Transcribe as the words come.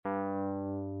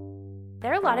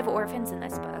There are a lot of orphans in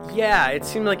this book. Yeah, it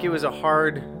seemed like it was a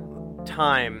hard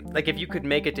time. Like, if you could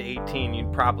make it to 18,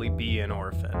 you'd probably be an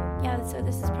orphan. Yeah, so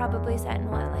this is probably set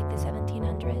in what, like the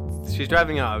 1700s? She's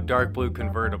driving a dark blue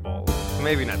convertible.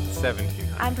 Maybe not the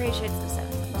 1700s. I'm pretty sure it's the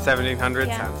 1700s. 1700s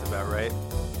Yeah. sounds about right.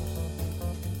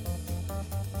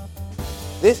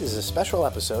 This is a special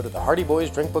episode of the Hardy Boys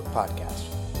Drink Book Podcast.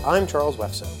 I'm Charles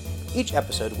Wefso. Each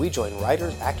episode, we join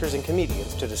writers, actors, and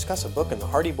comedians to discuss a book in the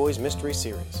Hardy Boys Mystery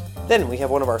Series. Then we have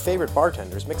one of our favorite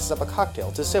bartenders mix us up a cocktail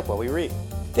to sip while we read.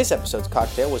 This episode's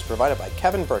cocktail was provided by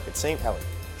Kevin Burke at St. Elliot,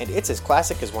 and it's as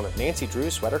classic as one of Nancy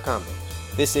Drew's sweater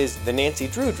combos. This is the Nancy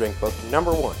Drew Drink Book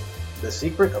number 1, The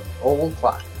Secret of the Old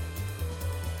Clock.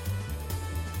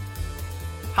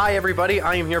 Hi, everybody.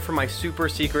 I am here for my super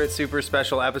secret, super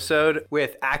special episode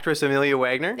with actress Amelia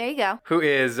Wagner. There you go. Who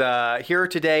is here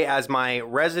today as my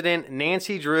resident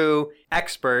Nancy Drew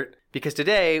expert, because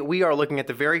today we are looking at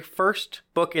the very first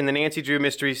book in the Nancy Drew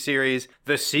mystery series,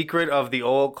 The Secret of the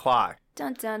Old Clock.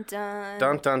 Dun, dun, dun.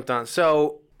 Dun, dun, dun.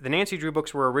 So, the Nancy Drew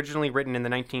books were originally written in the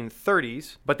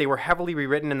 1930s, but they were heavily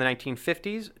rewritten in the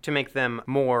 1950s to make them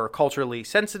more culturally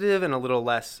sensitive and a little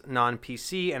less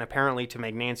non-PC, and apparently to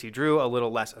make Nancy Drew a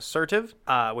little less assertive,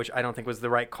 which I don't think was the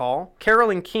right call.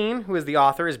 Carolyn Keene, who is the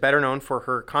author, is better known for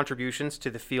her contributions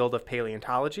to the field of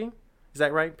paleontology. Is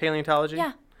that right? Paleontology?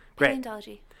 Yeah, Great.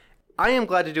 paleontology. I am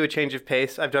glad to do a change of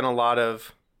pace. I've done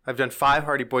 5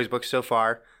 Hardy Boys books so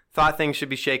far. Thought things should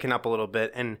be shaken up a little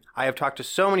bit, and I have talked to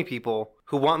so many people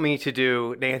who want me to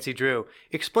do Nancy Drew.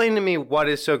 Explain to me what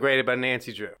is so great about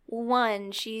Nancy Drew.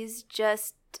 One, she's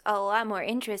just a lot more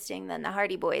interesting than the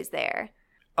Hardy Boys there.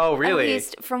 Oh, really? At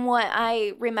least from what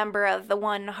I remember of the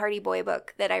one Hardy Boy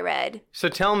book that I read. So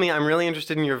tell me, I'm really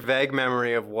interested in your vague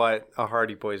memory of what a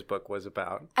Hardy Boys book was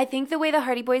about. I think the way the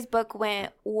Hardy Boys book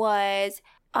went was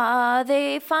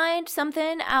they find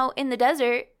something out in the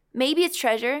desert. Maybe it's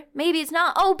treasure. Maybe it's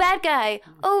not. Oh, bad guy.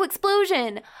 Oh,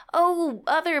 explosion. Oh,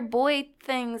 other boy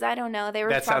things. I don't know. They were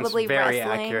probably That sounds very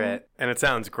wrestling. accurate, and it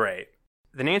sounds great.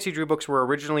 The Nancy Drew books were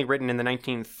originally written in the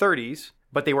 1930s,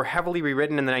 but they were heavily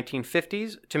rewritten in the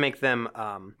 1950s to make them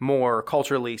more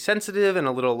culturally sensitive and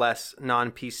a little less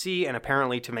non-PC, and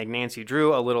apparently to make Nancy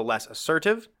Drew a little less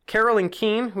assertive. Carolyn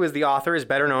Keene, who is the author, is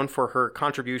better known for her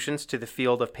contributions to the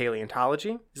field of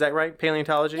paleontology. Is that right?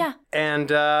 Paleontology? Yeah. And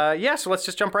so let's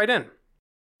just jump right in.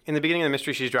 In the beginning of the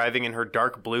mystery, she's driving in her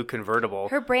dark blue convertible.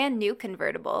 Her brand new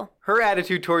convertible. Her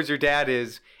attitude towards her dad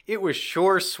is, it was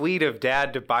sure sweet of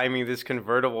Dad to buy me this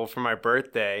convertible for my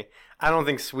birthday. I don't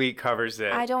think sweet covers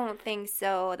it. I don't think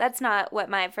so. That's not what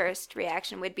my first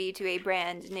reaction would be to a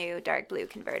brand new dark blue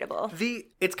convertible.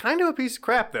 It's kind of a piece of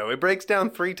crap, though. It breaks down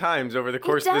 3 times over the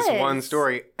course of this one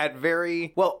story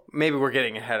maybe we're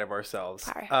getting ahead of ourselves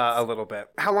a little bit.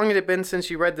 How long had it been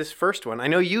since you read this first one? I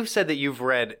know you've said that you've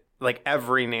read like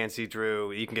every Nancy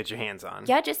Drew you can get your hands on.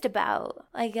 Yeah, just about.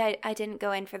 Like, I didn't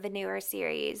go in for the newer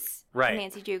series, right.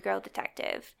 Nancy Drew Girl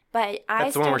Detective. But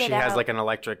That's the one where she has like an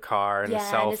electric car and a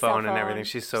cell phone and everything.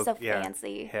 She's so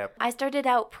fancy. Hip. I started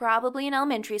out probably in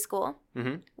elementary school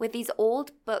Mm-hmm. with these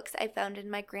old books I found in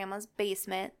my grandma's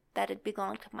basement that had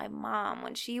belonged to my mom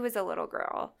when she was a little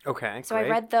girl. Okay, So great. I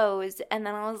read those, and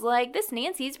then I was like, this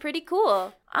Nancy's pretty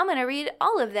cool. I'm going to read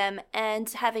all of them. And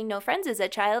having no friends as a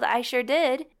child, I sure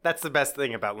did. That's the best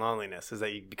thing about loneliness, is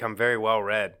that you become very well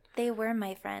read. They were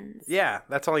my friends. Yeah,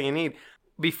 that's all you need.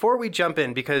 Before we jump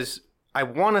in, because I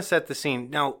want to set the scene.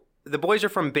 Now, the boys are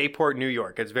from Bayport, New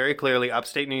York. It's very clearly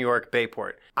upstate New York,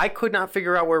 Bayport. I could not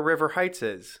figure out where River Heights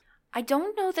is. I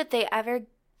don't know that they ever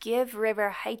give River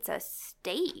Heights a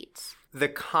state. The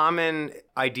common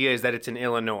idea is that it's in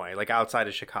Illinois, like outside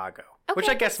of Chicago, Okay, which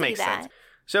I I guess can see makes that. sense.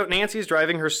 So Nancy's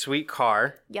driving her sweet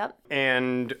car Yep.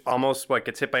 and almost,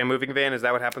 gets hit by a moving van? Is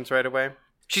that what happens right away?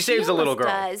 She saves a little girl.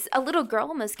 Does. A little girl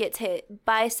almost gets hit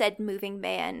by said moving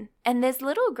van. And this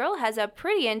little girl has a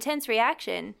pretty intense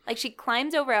reaction. Like, she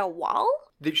climbs over a wall?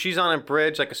 She's on a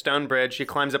bridge, like a stone bridge. She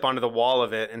climbs up onto the wall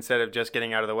of it instead of just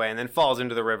getting out of the way, and then falls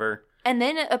into the river. And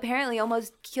then apparently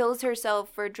almost kills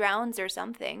herself or drowns or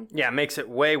something. Yeah, makes it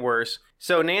way worse.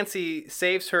 So Nancy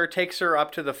saves her, takes her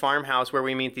up to the farmhouse where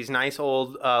we meet these nice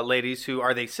old ladies who,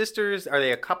 are they sisters? Are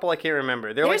they a couple? I can't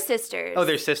remember. They're sisters. Oh,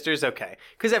 they're sisters? Okay.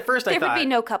 Because at first I thought... There would be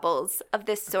no couples of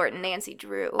this sort in Nancy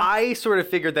Drew. I sort of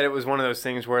figured that it was one of those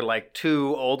things where like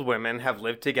 2 old women have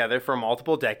lived together for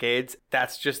multiple decades.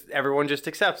 That's just, everyone just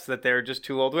accepts that they're just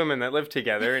 2 old women that live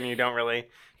together, and you don't really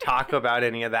talk about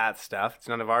any of that stuff. It's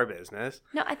none of our business.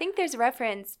 No, I think there's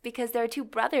reference because there are 2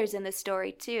 brothers in the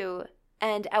story too.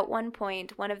 And at one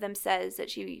point, one of them says that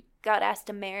she got asked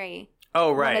to marry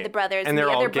Oh, right. One of the brothers. And they're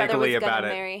the all other brother was giggly gonna about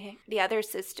it. marry the other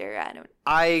sister.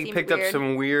 I seemed picked up weird.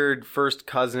 some weird first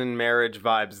cousin marriage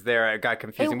vibes there. It got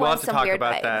confusing. We'll was have to some talk weird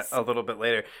about that vibes. a little bit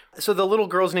later. So the little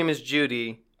girl's name is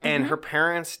Judy, and her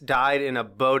parents died in a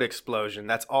boat explosion.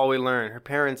 That's all we learn. Her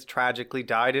parents tragically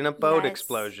died in a boat Yes.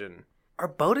 explosion. Are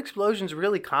boat explosions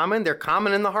really common? They're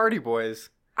common in the Hardy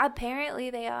Boys. Apparently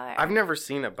they are. I've never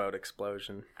seen a boat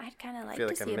explosion. I'd kind of I like feel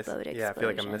to like see I'm a boat explosion. Yeah, I feel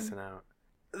like I'm missing out.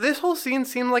 This whole scene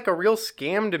seemed like a real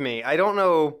scam to me. I don't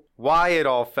know why it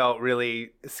all felt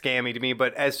really scammy to me,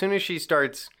 but as soon as she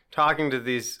starts talking to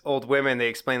these old women, they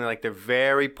explain that like they're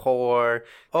very poor.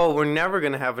 Oh, we're never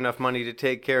going to have enough money to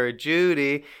take care of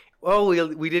Judy. Oh,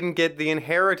 we didn't get the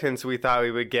inheritance we thought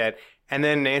we would get. And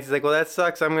then Nancy's like, well, that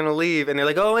sucks. I'm going to leave. And they're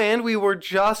like, oh, and we were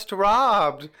just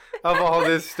robbed of all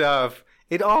this stuff.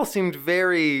 It all seemed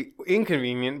very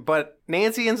inconvenient, but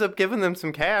Nancy ends up giving them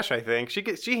some cash, I think.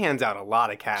 She hands out a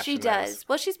lot of cash. She in does. this.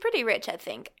 Well, she's pretty rich, I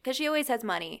think, because she always has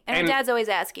money. And her And- dad's always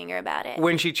asking her about it.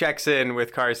 When she checks in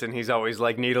with Carson, he's always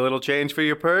like, need a little change for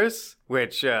your purse?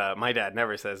 Which my dad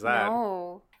never says that.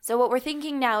 No. So what we're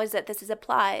thinking now is that this is a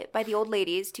plot by the old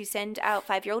ladies to send out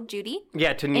 5-year-old Judy.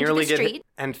 Yeah, to nearly the get street.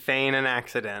 and feign an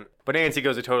accident. But Nancy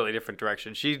goes a totally different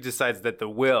direction. She decides that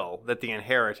the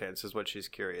inheritance is what she's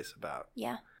curious about.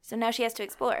 Yeah. So now she has to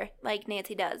explore, like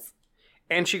Nancy does.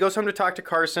 And she goes home to talk to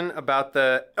Carson about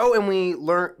and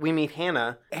we meet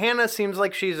Hannah. Hannah seems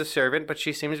like she's a servant, but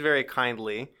she seems very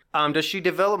kindly. Does she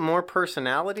develop more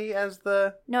personality as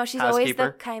the No, she's always the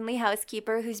housekeeper? kindly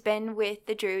housekeeper who's been with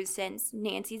the Drews since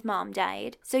Nancy's mom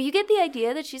died. So you get the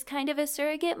idea that she's kind of a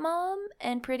surrogate mom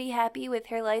and pretty happy with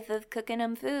her life of cooking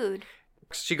them food.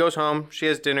 She goes home, she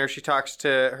has dinner, she talks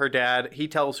to her dad. He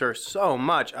tells her so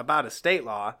much about estate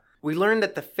law. We learned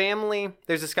that the family,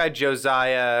 there's this guy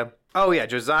Josiah. Oh yeah,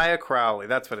 Josiah Crowley,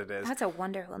 that's what it is. That's a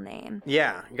wonderful name.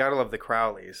 Yeah, you gotta love the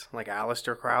Crowleys. Like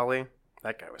Aleister Crowley.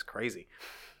 That guy was crazy.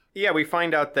 Yeah, we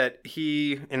find out that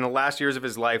he, in the last years of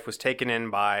his life, was taken in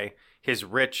by his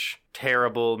rich,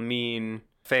 terrible, mean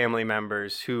family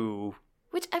members who...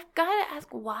 Which I've got to ask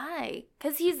why.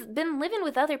 Because he's been living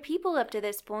with other people up to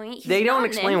this point. He's They don't not an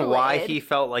explain why invalid. he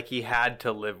felt like he had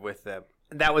to live with them.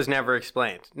 That was never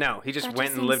explained. No, he just That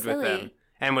went just and lived seems with them silly.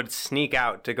 and would sneak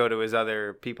out to go to his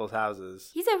other people's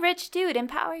houses. He's a rich dude.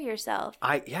 Empower yourself.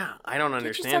 I don't Get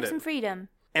understand yourself it. some freedom.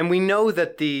 And we know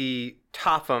that the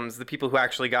Tophams, the people who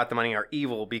actually got the money, are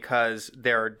evil because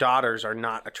their daughters are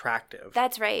not attractive.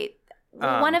 That's right.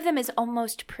 One of them is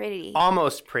almost pretty.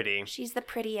 Almost pretty. She's the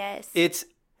prettiest.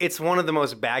 It's one of the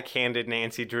most backhanded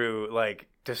Nancy Drew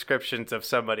descriptions of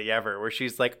somebody ever, where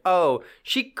she's like, oh,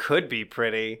 she could be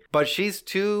pretty, but she's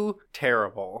too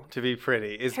terrible to be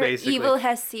pretty. Is Her basically evil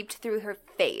has seeped through her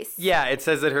face. Yeah, it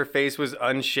says that her face was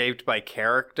unshaped by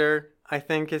character, I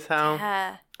think is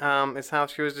how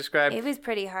she was described. It was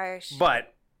pretty harsh.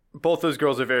 But both those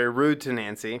girls are very rude to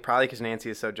Nancy, probably because Nancy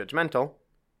is so judgmental.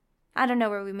 I don't know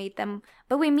where we meet them,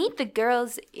 but we meet the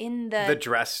girls in The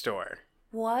dress store.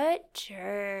 What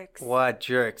jerks. What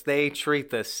jerks. They treat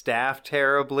the staff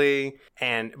terribly.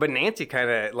 But Nancy kind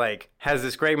of has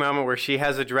this great moment where she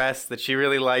has a dress that she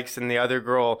really likes and the other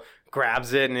girl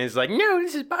grabs it and is like, no,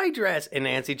 this is my dress. And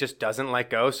Nancy just doesn't let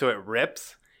go, so it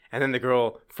rips. And then the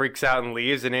girl freaks out and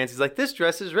leaves, and Nancy's like, this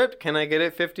dress is ripped. Can I get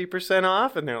it 50%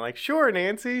 off? And they're like, sure,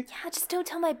 Nancy. Yeah, just don't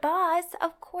tell my boss.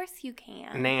 Of course you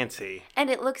can. Nancy. And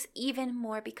it looks even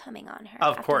more becoming on her.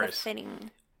 Of after course. The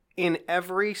fitting. In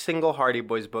every single Hardy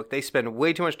Boys book, they spend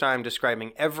way too much time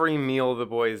describing every meal the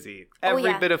boys eat. Every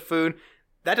yeah. bit of food.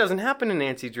 That doesn't happen in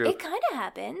Nancy Drew. It kind of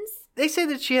happens. They say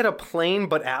that she had a plain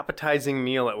but appetizing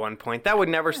meal at one point. That would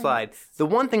never slide. The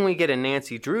one thing we get in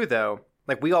Nancy Drew, though,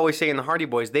 like we always say in the Hardy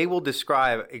Boys, they will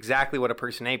describe exactly what a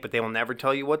person ate, but they will never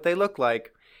tell you what they look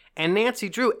like. And Nancy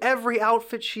Drew, every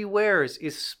outfit she wears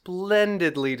is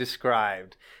splendidly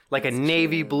described. Like a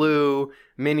navy blue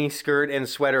mini skirt and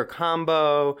sweater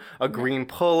combo, a green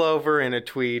pullover and a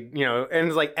tweed, and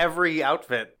it's like every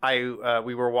outfit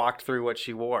we were walked through what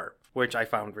she wore, which I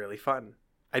found really fun.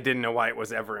 I didn't know why it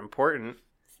was ever important.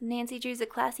 Nancy Drew's a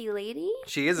classy lady?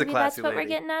 She is a Maybe classy that's what lady.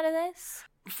 we're getting out of this?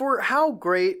 For how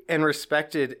great and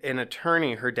respected an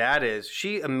attorney her dad is,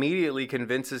 she immediately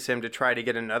convinces him to try to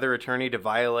get another attorney to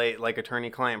violate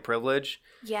attorney-client privilege.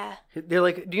 Yeah. They're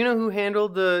like, do you know who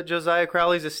handled the Josiah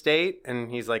Crowley's estate? And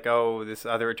he's like, oh, this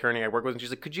other attorney I work with. And she's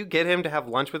like, could you get him to have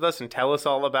lunch with us and tell us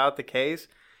all about the case?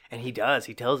 And he does.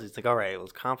 He tells us, it's like, all right, it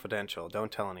was confidential.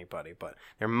 Don't tell anybody. But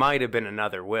there might have been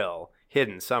another will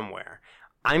hidden somewhere.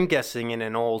 I'm guessing in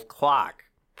an old clock.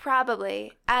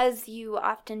 Probably, as you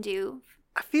often do.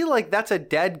 I feel like that's a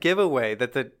dead giveaway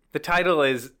that the title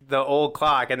is The Old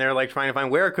Clock, and they're trying to find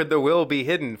where could the will be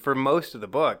hidden for most of the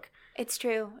book. It's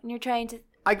true. And you're trying to...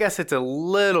 I guess it's a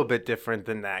little bit different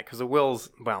than that, because the Will's,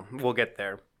 well, we'll get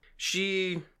there.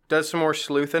 She does some more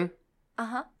sleuthing.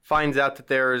 Uh-huh. Finds out that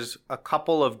there's a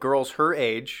couple of girls her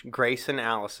age, Grace and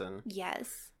Allison.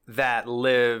 Yes. That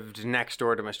lived next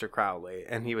door to Mr. Crowley,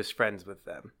 and he was friends with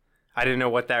them. I didn't know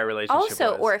what that relationship was.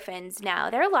 Also orphans now.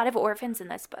 There are a lot of orphans in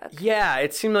this book. Yeah,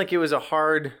 it seemed like it was a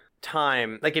hard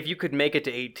time. Like, if you could make it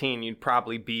to 18, you'd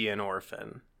probably be an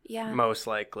orphan. Yeah. Most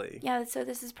likely. Yeah, so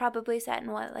this is probably set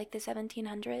in what, like the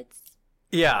 1700s?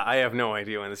 Yeah, I have no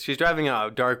idea when this. She's driving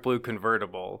a dark blue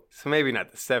convertible, so maybe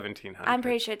not the 1700s. I'm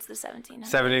pretty sure it's the 1700s.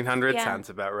 1700s Yeah. sounds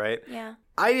about right. Yeah.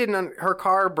 Her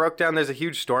car broke down. There's a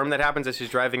huge storm that happens as she's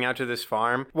driving out to this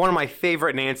farm. One of my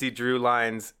favorite Nancy Drew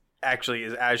lines actually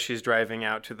is as she's driving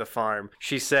out to the farm.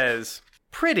 She says,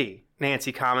 "Pretty,"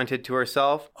 Nancy commented to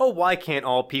herself. "Oh, why can't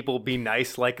all people be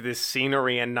nice like this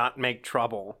scenery and not make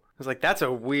trouble?" I was like, that's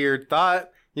a weird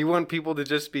thought. You want people to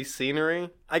just be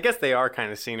scenery? I guess they are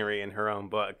kind of scenery in her own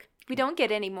book. We don't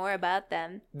get any more about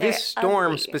them. This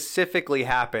storm ugly. specifically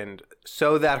happened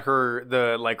so that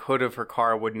the hood of her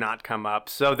car would not come up,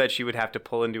 so that she would have to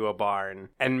pull into a barn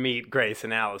and meet Grace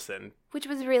and Allison. Which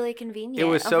was really convenient. It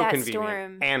was of so that convenient.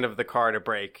 Storm. And of the car to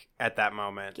break at that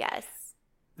moment. Yes.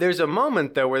 There's a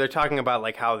moment though where they're talking about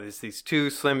like how there's these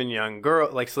two slim young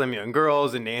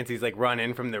girls, and Nancy's like run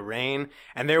in from the rain,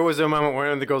 and there was a moment where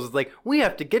one of the girls was like, "We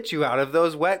have to get you out of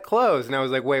those wet clothes," and I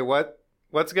was like, "Wait, what?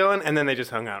 What's going?" And then they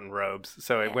just hung out in robes,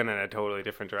 so it went in a totally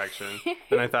different direction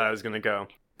than I thought it was gonna go.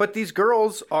 But these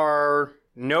girls are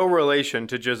no relation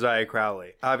to Josiah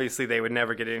Crowley. Obviously, they would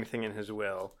never get anything in his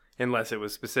will unless it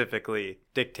was specifically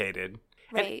dictated.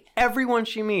 Right. And everyone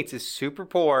she meets is super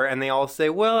poor, and they all say,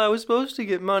 "Well, I was supposed to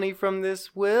get money from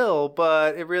this will,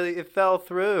 but it fell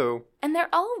through." And they're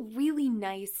all really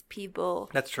nice people.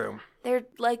 That's true. They're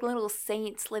like little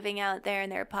saints living out there in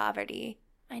their poverty.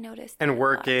 I noticed. And that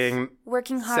working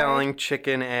hard. Selling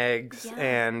chicken eggs. Yeah.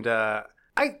 And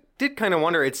I did kind of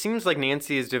wonder, it seems like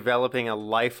Nancy is developing a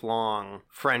lifelong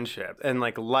friendship and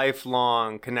like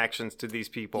lifelong connections to these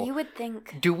people. You would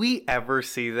think. Do we ever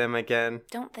see them again?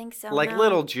 Don't think so. Like no.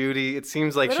 little Judy, it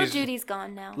seems like Little Judy's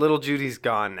gone now. Little Judy's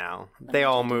gone now. They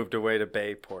all moved away to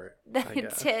Bayport. They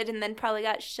did, and then probably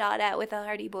got shot at with the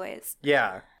Hardy Boys.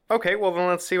 Yeah. Okay, well then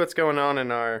let's see what's going on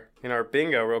in our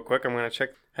bingo real quick. I'm going to check.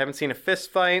 I haven't seen a fist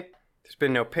fight. There's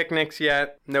been no picnics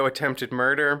yet. No attempted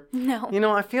murder. No. You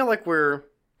know, I feel like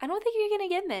I don't think you're going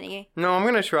to get many. No, I'm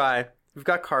going to try. We've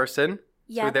got Carson.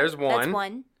 Yeah. So there's one. That's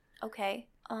one. Okay.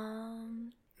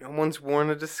 No one's worn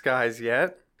a disguise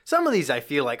yet. Some of these I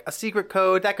feel like a secret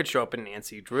code that could show up in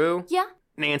Nancy Drew. Yeah.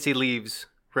 Nancy leaves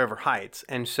River Heights,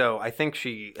 and so I think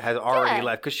she has already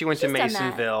left because she went to she's done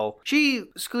that. Masonville. She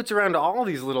scoots around to all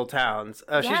these little towns.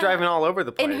 She's driving all over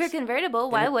the place. In her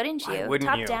convertible, why wouldn't you? Why wouldn't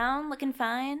Top you? down, looking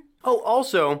fine. Oh,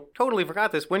 also, totally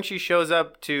forgot this. When she shows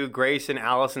up to Grace and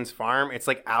Allison's farm, it's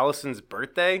like Allison's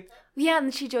birthday. Yeah,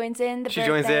 and she joins in. She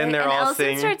joins in, they're and all Allison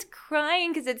singing. starts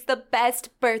crying because it's the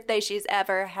best birthday she's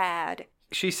ever had.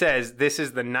 She says, "This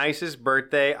is the nicest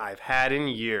birthday I've had in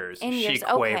years," she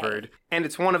okay. quavered. "And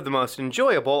it's one of the most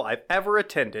enjoyable I've ever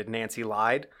attended," Nancy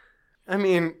lied. I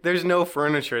mean, there's no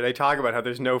furniture. They talk about how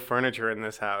there's no furniture in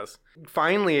this house.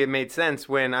 Finally, it made sense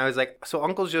when I was like, so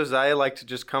Uncle Josiah liked to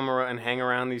just come around and hang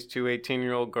around these two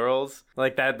 18-year-old girls?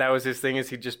 Like that was his thing, is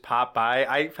he'd just pop by.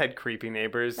 I've had creepy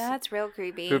neighbors. That's real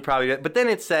creepy. Who would probably do that. But then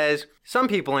it says, some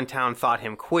people in town thought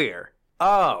him queer.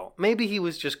 Oh, maybe he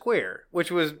was just queer, which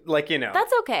was like,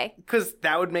 That's okay. because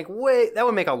that would make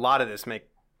a lot of this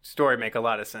story make a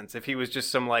lot of sense if he was just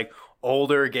some like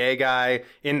older gay guy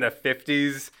in the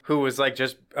 50s who was like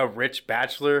just a rich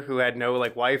bachelor who had no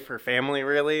like wife or family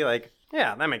really. Like,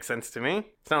 yeah, that makes sense to me.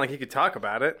 It's not like he could talk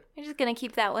about it. You're just gonna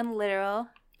keep that one literal.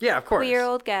 Yeah, of course. Queer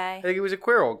old guy. I think he was a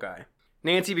queer old guy.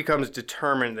 Nancy becomes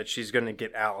determined that she's going to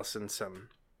get Allison some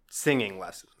singing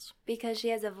lessons. Because she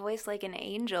has a voice like an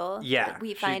angel. Yeah.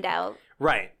 We find out.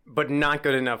 Right, but not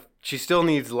good enough. She still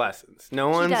needs lessons. She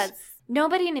does.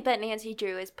 Nobody but Nancy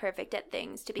Drew is perfect at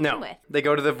things to begin with. They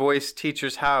go to the voice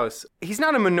teacher's house. He's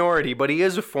not a minority, but he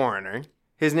is a foreigner.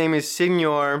 His name is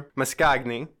Signor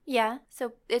Mascagni. Yeah,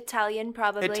 so Italian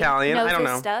probably. Italian, knows I don't his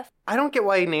know. Stuff. I don't get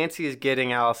why Nancy is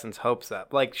getting Allison's hopes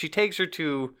up. Like, she takes her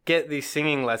to get these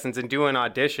singing lessons and do an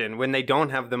audition when they don't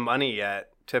have the money yet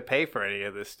to pay for any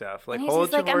of this stuff. Like, And he's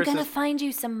hold your like, I'm horses. gonna find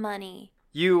you some money.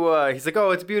 He's like,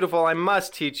 oh, it's beautiful, I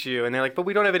must teach you. And they're like, but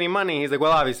we don't have any money. He's like,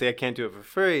 well, obviously I can't do it for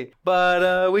free,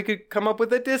 but we could come up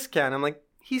with a discount. I'm like,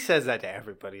 he says that to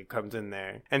everybody who comes in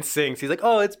there and sings. He's like,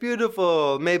 oh, it's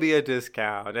beautiful, maybe a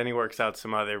discount. And he works out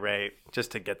some other rate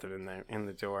just to get them in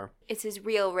the door. It's his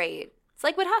real rate. It's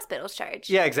like what hospitals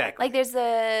charge. Yeah, exactly. Like there's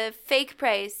the fake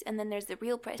price and then there's the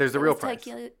real price. There's the real price.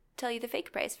 Tell you the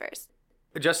fake price first.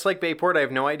 Just like Bayport, I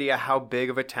have no idea how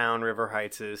big of a town River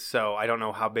Heights is, so I don't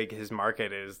know how big his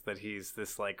market is that he's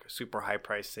this like super high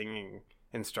priced singing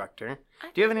instructor.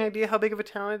 Do you have any idea how big of a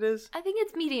town it is? I think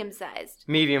it's medium-sized.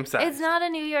 Medium-sized. It's not a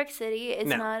New York City. It's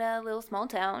not a little small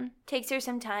town. Takes her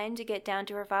some time to get down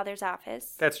to her father's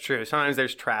office. That's true. Sometimes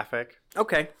there's traffic.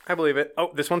 Okay, I believe it.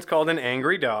 Oh, this one's called An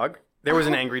Angry Dog. There was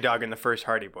an angry dog in the first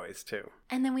Hardy Boys, too.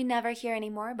 And then we never hear any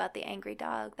more about the angry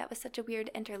dog. That was such a weird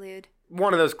interlude.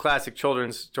 One of those classic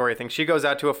children's story things. She goes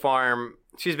out to a farm.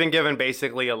 She's been given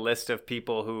basically a list of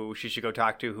people who she should go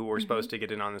talk to who were supposed to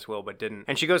get in on this will but didn't.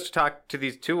 And she goes to talk to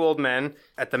these two old men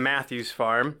at the Matthews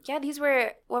farm. Yeah,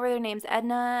 what were their names?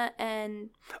 Edna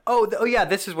and... Oh yeah,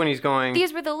 this is when he's going...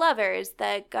 These were the lovers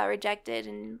that got rejected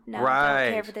and now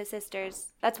don't care for the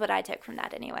sisters. That's what I took from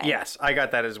that anyway. Yes, I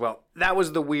got that as well. That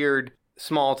was the weird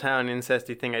small town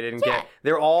incesty thing I didn't get.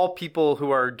 They're all people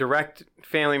who are direct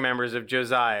family members of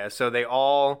Josiah, so they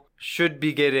all should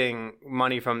be getting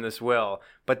money from this will.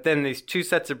 But then these two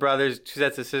sets of brothers, two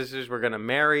sets of sisters were going to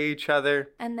marry each other.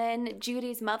 And then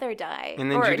Judy's mother died.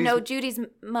 And then Judy's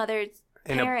mother's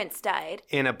parents died.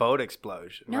 In a boat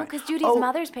explosion. No, because Judy's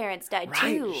mother's parents died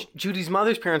too. Judy's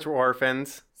mother's parents were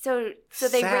orphans. So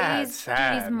they raised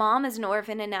Judy's mom as an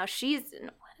orphan, and now she's...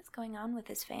 What is going on with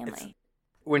this family?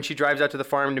 When she drives out to the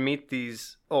farm to meet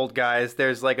these old guys,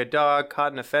 there's like a dog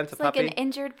caught in a fence, a puppy. Like an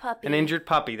injured puppy. An injured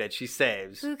puppy that she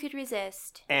saves. Who could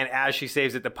resist? And as she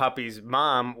saves it, the puppy's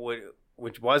mom,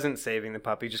 which wasn't saving the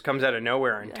puppy, just comes out of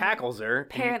nowhere and tackles her.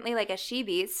 Apparently like a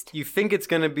she-beast. You think it's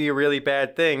going to be a really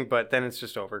bad thing, but then it's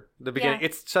just over. The beginning,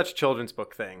 it's such a children's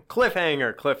book thing.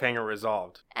 Cliffhanger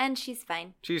resolved. And she's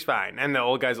fine. She's fine. And the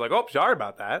old guy's like, oh, sorry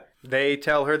about that. They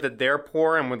tell her that they're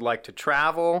poor and would like to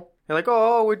travel. They're like,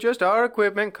 oh, our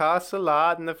equipment costs a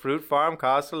lot and the fruit farm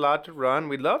costs a lot to run.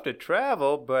 We'd love to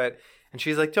travel, but... And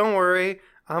she's like, don't worry,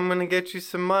 I'm going to get you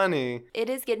some money. It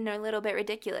is getting a little bit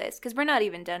ridiculous because we're not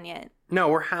even done yet. No,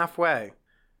 we're halfway.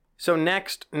 So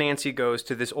next, Nancy goes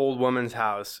to this old woman's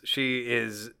house. She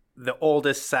is the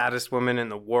oldest, saddest woman in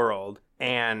the world.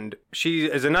 And she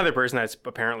is another person that's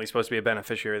apparently supposed to be a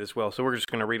beneficiary of this will. So we're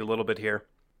just going to read a little bit here.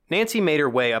 Nancy made her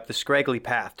way up the scraggly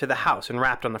path to the house and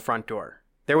rapped on the front door.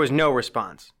 There was no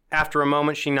response. After a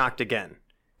moment, she knocked again.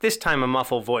 This time a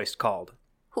muffled voice called.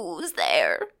 Who's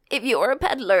there? If you're a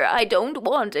peddler, I don't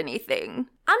want anything.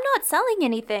 I'm not selling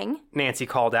anything, Nancy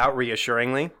called out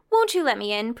reassuringly. Won't you let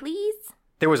me in, please?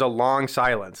 There was a long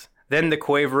silence. Then the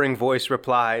quavering voice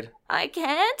replied, I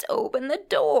can't open the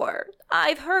door.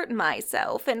 I've hurt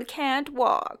myself and can't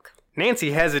walk.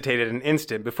 Nancy hesitated an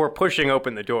instant before pushing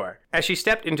open the door. As she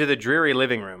stepped into the dreary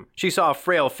living room, she saw a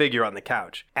frail figure on the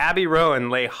couch. Abby Rowan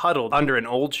lay huddled under an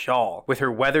old shawl, with her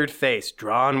weathered face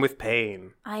drawn with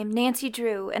pain. I am Nancy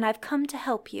Drew, and I've come to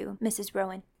help you, Mrs.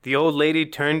 Rowan. The old lady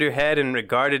turned her head and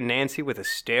regarded Nancy with a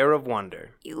stare of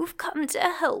wonder. You've come to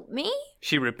help me?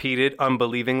 She repeated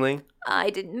unbelievingly. I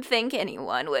didn't think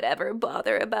anyone would ever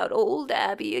bother about old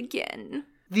Abby again.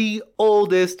 The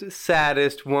oldest,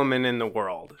 saddest woman in the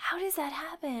world. How does that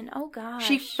happen? Oh, gosh.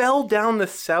 She fell down the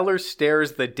cellar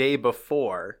stairs the day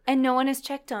before. And no one has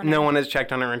checked on her. No one has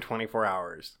checked on her in 24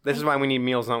 hours. This is why we need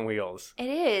Meals on Wheels. It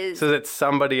is. So that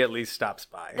somebody at least stops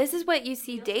by. This is what you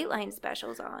see Dateline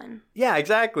specials on. Yeah,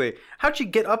 exactly. How'd she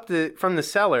get up from the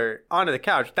cellar onto the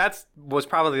couch? That was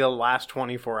probably the last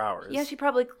 24 hours. Yeah, she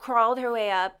probably crawled her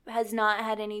way up, has not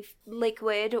had any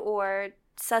liquid or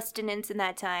sustenance in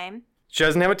that time. She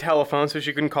doesn't have a telephone, so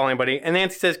she couldn't call anybody. And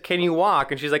Nancy says, can you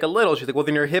walk? And she's like, a little. She's like, well,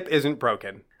 then your hip isn't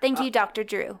broken. Thank you, Dr.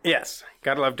 Drew. Yes.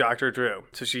 Gotta love Dr. Drew.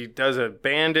 So she does a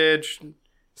bandage,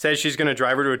 says she's going to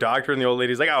drive her to a doctor. And the old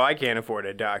lady's like, oh, I can't afford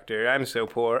a doctor. I'm so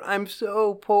poor. I'm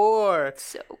so poor.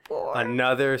 So poor.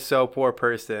 Another so poor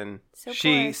person.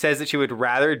 She says that she would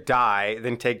rather die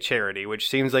than take charity, which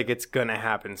seems like it's going to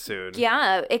happen soon.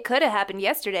 Yeah, it could have happened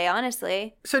yesterday,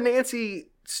 honestly. So Nancy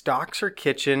stocks her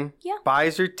kitchen,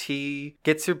 buys her tea,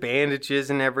 gets her bandages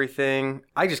and everything.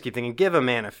 I just keep thinking, give a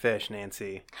man a fish,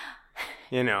 Nancy.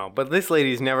 You know, but this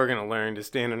lady's never going to learn to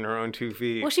stand on her own 2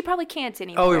 feet. Well, she probably can't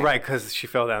anymore. Oh, right, because she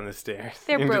fell down the stairs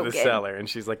into broken. the cellar, and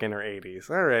she's like in her 80s.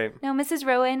 All right. Now, Mrs.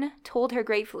 Rowan told her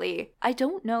gratefully, I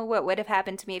don't know what would have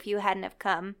happened to me if you hadn't have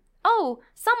come. Oh,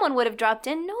 someone would have dropped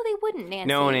in. No, they wouldn't, Nancy.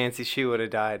 No, Nancy, she would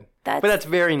have died. But that's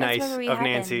very nice of happens.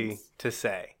 Nancy to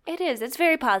say. It is. It's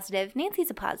very positive. Nancy's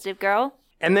a positive girl.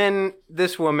 And then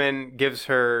this woman gives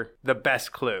her the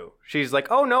best clue. She's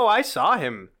like, oh, no, I saw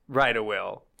him write a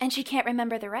will. And she can't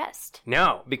remember the rest.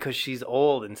 No, because she's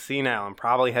old and senile and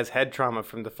probably has head trauma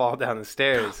from the fall down the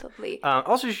stairs. Probably.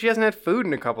 Also, she hasn't had food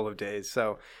in a couple of days,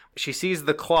 so she sees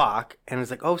the clock and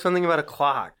is like, oh, something about a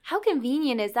clock. How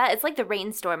convenient is that? It's like the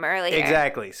rainstorm earlier.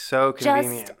 Exactly. So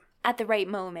convenient. Just at the right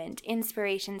moment,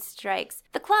 inspiration strikes.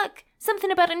 The clock.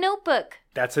 Something about a notebook.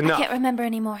 That's enough. I can't remember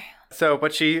anymore. So,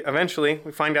 but we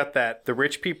find out that the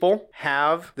rich people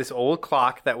have this old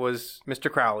clock that was Mr.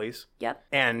 Crowley's. Yep.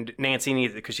 And Nancy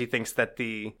needs it because she thinks that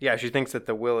the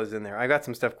will is in there. I got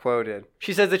some stuff quoted.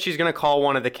 She says that she's going to call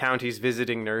one of the county's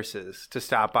visiting nurses to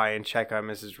stop by and check on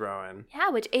Mrs. Rowan. Yeah,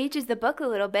 which ages the book a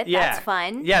little bit. Yeah. That's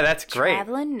fun. Yeah, that's great.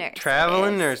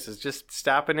 Traveling nurses, just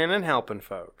stopping in and helping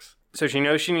folks. So she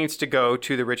knows she needs to go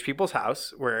to the rich people's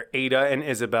house where Ada and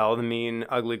Isabel, the mean,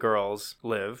 ugly girls,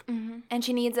 live. Mm-hmm. And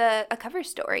she needs a cover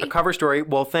story. A cover story.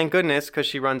 Well, thank goodness, because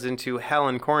she runs into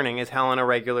Helen Corning. Is Helen a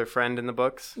regular friend in the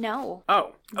books? No.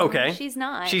 Oh, okay. No, she's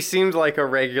not. She seemed like a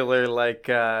regular, like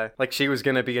she was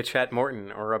going to be a Chet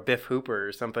Morton or a Biff Hooper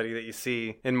or somebody that you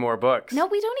see in more books. No,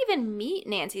 we don't even meet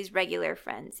Nancy's regular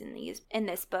friends in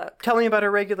this book. Tell me about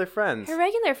her regular friends. Her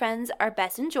regular friends are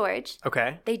Bess and George.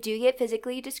 Okay. They do get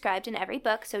physically described in every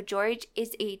book. So George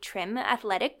is a trim,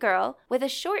 athletic girl with a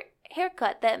short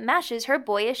haircut that matches her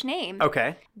boyish name.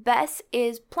 Okay. Bess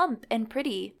is plump and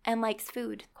pretty and likes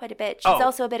food quite a bit. She's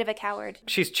also a bit of a coward.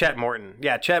 She's Chet Morton.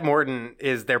 Yeah, Chet Morton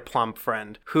is their plump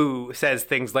friend who says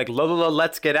things like, "La,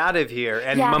 let's get out of here,"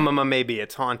 and "Mama, maybe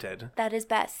it's haunted." That is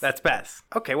Bess. That's Bess.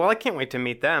 Okay, well, I can't wait to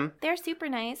meet them. They're super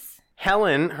nice.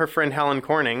 Helen, her friend Helen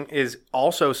Corning, is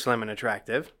also slim and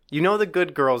attractive. You know the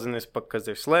good girls in this book because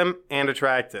they're slim and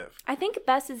attractive. I think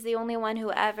Bess is the only one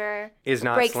who ever is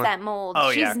not breaks slim. that mold.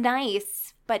 Oh, she's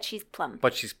nice, but she's plump.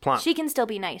 She can still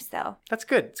be nice, though. That's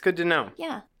good. It's good to know.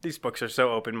 Yeah. These books are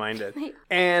so open-minded.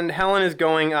 And Helen is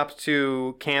going up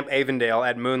to Camp Avondale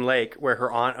at Moon Lake, where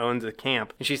her aunt owns a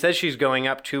camp. And she says she's going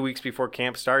up 2 weeks before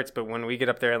camp starts, but when we get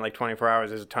up there in like 24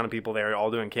 hours, there's a ton of people there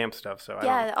all doing camp stuff. So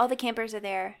all the campers are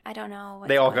there. I don't know.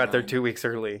 They all got there 2 weeks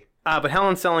early. But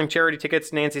Helen's selling charity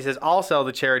tickets. Nancy says, I'll sell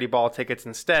the charity ball tickets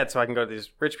instead so I can go to this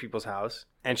rich people's house.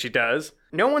 And she does.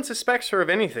 No one suspects her of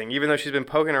anything, even though she's been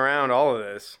poking around all of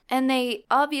this. And they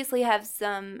obviously have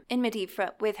some enmity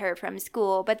with her from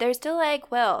school, but they're still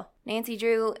like, well, Nancy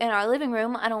Drew in our living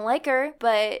room. I don't like her,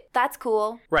 but that's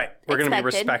cool. Right. We're going to be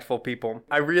respectful people.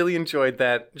 I really enjoyed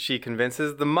that she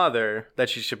convinces the mother that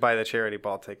she should buy the charity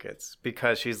ball tickets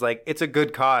because she's like, it's a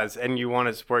good cause and you want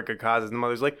to support good causes. And the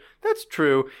mother's like, that's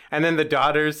true. And then the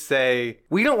daughters say,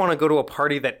 we don't want to go to a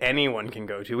party that anyone can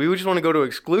go to. We just want to go to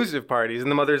exclusive parties. And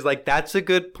the mother's like, that's a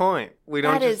good point.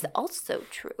 That is also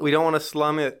true. We don't want to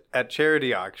slum it at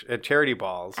charity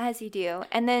balls. As you do.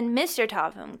 And then Mr.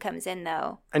 Topham comes in,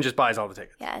 though. And just buys all the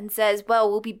tickets. Yeah, and says,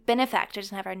 well, we'll be benefactors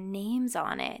and have our names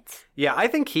on it. Yeah, I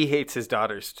think he hates his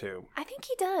daughters, too. I think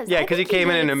he does. Yeah, because he came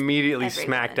in and immediately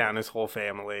smacked down his whole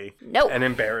family. Nope. And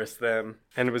embarrassed them.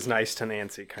 And it was nice to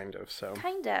Nancy, kind of. So.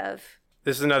 Kind of.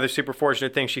 This is another super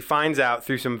fortunate thing. She finds out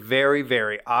through some very,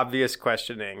 very obvious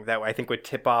questioning that I think would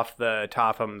tip off the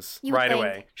Tophams right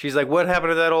away. She's like, what happened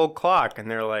to that old clock?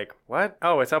 And they're like, what?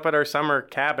 Oh, it's up at our summer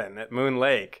cabin at Moon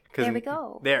Lake. There we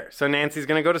go. There. So Nancy's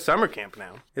going to go to summer camp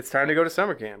now. It's time to go to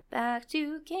summer camp. Back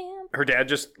to camp. Her dad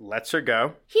just lets her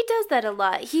go. He does that a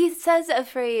lot. He says a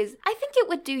phrase, I think it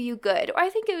would do you good, or I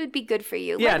think it would be good for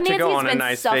you. Yeah, like, to go on a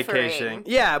nice suffering. vacation.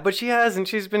 Yeah, but she hasn't.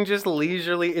 She's been just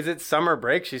leisurely. Is it summer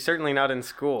break? She's certainly not in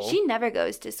school. She never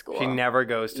goes to school. She never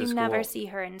goes to school. You never see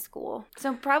her in school.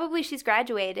 So probably she's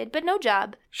graduated, but no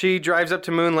job. She drives up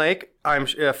to Moon Lake. A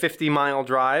 50-mile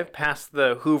drive past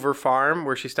the Hoover farm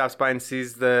where she stops by and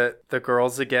sees the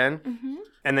girls again. Mm-hmm.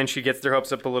 And then she gets their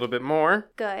hopes up a little bit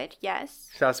more. Good, yes.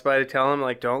 Stops by to tell them,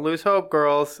 like, don't lose hope,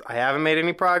 girls. I haven't made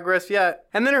any progress yet.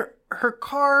 And then her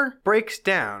car breaks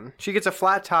down. She gets a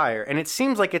flat tire, and it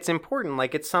seems like it's important,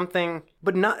 like it's something,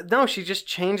 but no, she just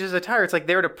changes a tire. It's like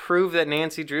there to prove that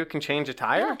Nancy Drew can change a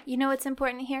tire. Yeah, you know what's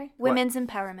important here? Women's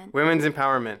empowerment. Women's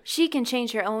empowerment. She can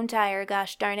change her own tire,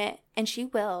 gosh darn it, and she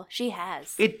will. She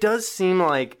has. It does seem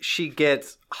like she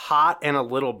gets hot and a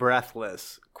little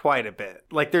breathless quite a bit.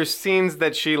 Like there's scenes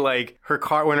that she like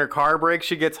when her car breaks,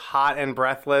 she gets hot and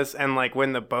breathless, and like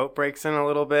when the boat breaks in a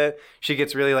little bit, she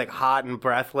gets really like hot and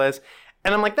breathless.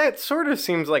 And I'm like, that sort of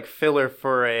seems like filler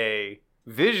for a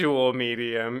visual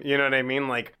medium, you know what I mean?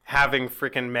 Like having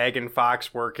freaking Megan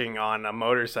Fox working on a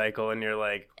motorcycle, and you're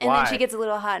like, why? And then she gets a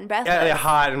little hot and breathless. Yeah,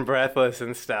 hot and breathless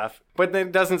and stuff. But then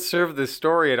it doesn't serve the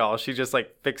story at all. She just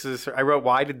like fixes her. I wrote,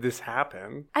 why did this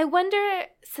happen? I wonder,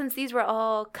 since these were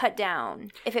all cut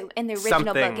down, if in the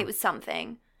original book it was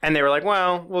something. And they were like,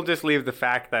 well, we'll just leave the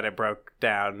fact that it broke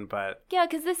down, but... Yeah,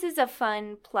 because this is a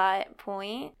fun plot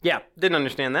point. Yeah, didn't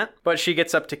understand that. But she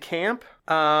gets up to camp,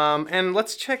 and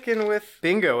let's check in with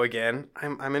Bingo again.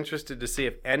 I'm interested to see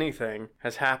if anything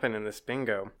has happened in this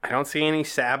Bingo. I don't see any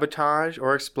sabotage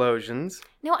or explosions.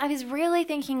 No, I was really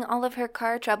thinking all of her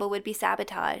car trouble would be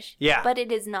sabotage. Yeah. But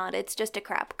it is not. It's just a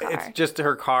crap car. It's just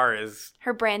her car is...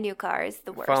 Her brand new car is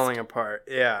the worst. falling apart,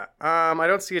 yeah. I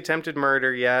don't see attempted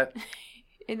murder yet.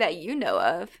 That you know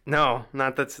of. No,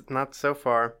 not so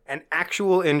far. An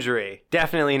actual injury.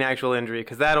 Definitely an actual injury,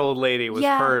 because that old lady was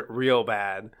hurt real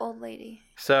bad. Old lady.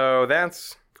 So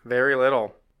that's very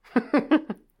little.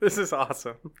 This is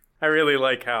awesome. I really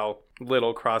like how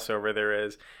little crossover there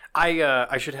is.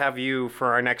 I should have you,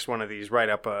 for our next one of these, write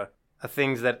up a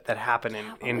things that happen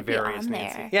in various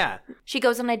Nancy. Yeah. She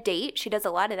goes on a date. She does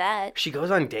a lot of that. She goes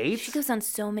on dates? She goes on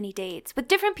so many dates with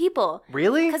different people.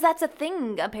 Really? Because that's a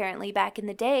thing, apparently, back in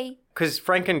the day. Because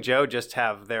Frank and Joe just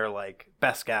have their, like,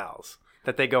 best gals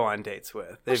that they go on dates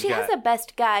with. Well, she has a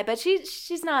best guy, but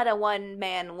she's not a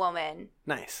one-man woman.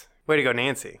 Nice. Way to go,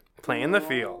 Nancy. Playing the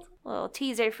field. A little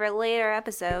teaser for later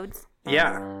episodes.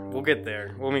 Yeah, we'll get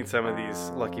there. We'll meet some of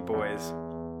these lucky boys.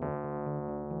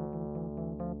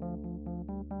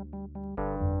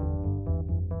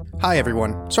 Hi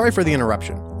everyone, sorry for the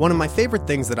interruption. One of my favorite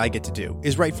things that I get to do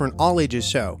is write for an all-ages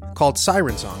show called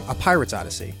Siren Song, A Pirate's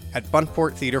Odyssey at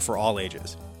Buntport Theater for All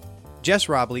Ages. Jess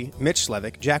Robley, Mitch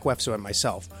Slevick, Jack Wefso, and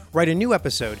myself write a new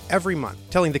episode every month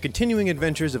telling the continuing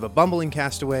adventures of a bumbling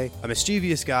castaway, a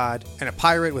mischievous god, and a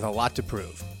pirate with a lot to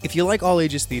prove. If you like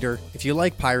all-ages theater, if you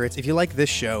like pirates, if you like this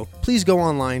show, please go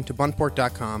online to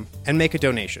buntport.com and make a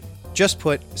donation. Just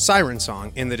put Siren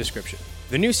Song in the description.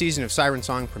 The new season of Siren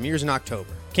Song premieres in October.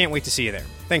 Can't wait to see you there.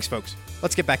 Thanks, folks.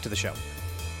 Let's get back to the show.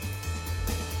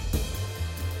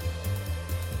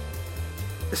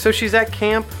 So she's at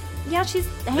camp. Yeah, she's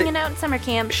hanging out in summer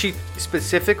camp. She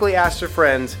specifically asked her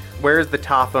friends, where's the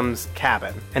Totham's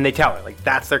cabin? And they tell her, like,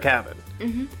 that's their cabin.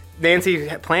 Mm-hmm. Nancy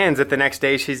plans that the next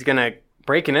day she's going to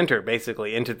break and enter,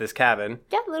 basically, into this cabin.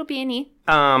 Yeah, a little B&E.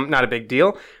 Not a big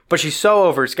deal. But she's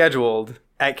so overscheduled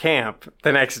at camp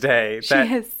the next day.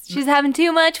 She's having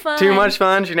too much fun. Too much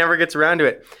fun. She never gets around to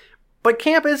it. But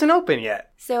camp isn't open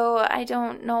yet. So I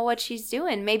don't know what she's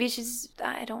doing. Maybe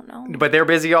I don't know. But they're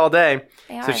busy all day.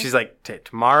 They So are. she's like,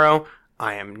 tomorrow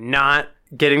I am not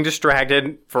getting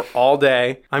distracted for all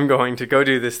day. I'm going to go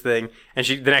do this thing. And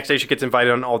the next day she gets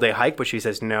invited on an all-day hike, but she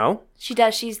says no. She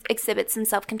does. She exhibits some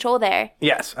self-control there.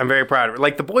 Yes, I'm very proud of her.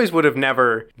 Like, the boys would have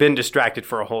never been distracted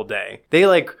for a whole day. They,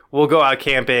 will go out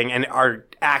camping and are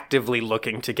actively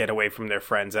looking to get away from their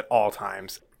friends at all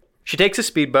times. She takes a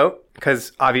speedboat,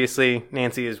 because obviously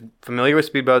Nancy is familiar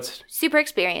with speedboats. Super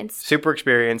experienced.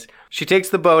 She takes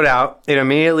the boat out. It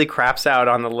immediately craps out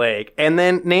on the lake. And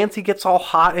then Nancy gets all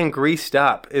hot and greased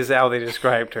up, is how they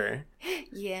described her.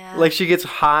 Yeah. Like, she gets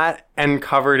hot and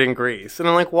covered in grease. And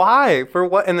I'm like, why? For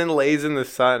what? And then lays in the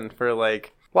sun for,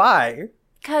 why?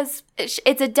 Because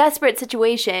it's a desperate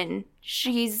situation.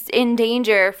 She's in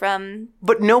danger from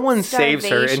But no one saves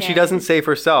her, and she starvation. doesn't save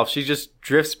herself. She just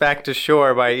drifts back to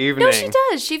shore by evening. No, she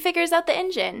does. She figures out the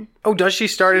engine. Oh, does she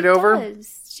start it over?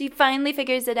 Does. She finally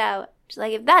figures it out. She's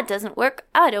like, if that doesn't work,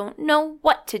 I don't know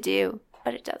what to do.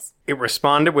 But it does. It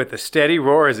responded with a steady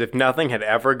roar as if nothing had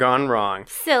ever gone wrong.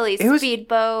 Silly It was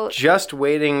speedboat. Just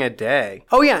waiting a day.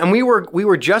 Oh yeah, and we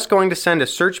were just going to send a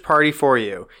search party for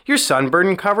you. You're sunburned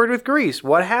and covered with grease.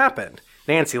 What happened?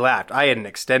 Nancy laughed. I had an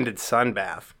extended sun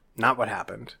bath. Not what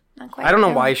happened. Not quite. I don't know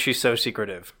why she's so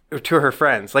secretive to her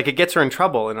friends. It gets her in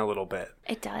trouble in a little bit.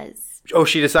 It does. Oh,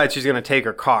 she decides she's going to take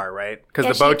her car, right? Because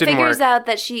the boat didn't She figures work. out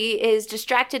that she is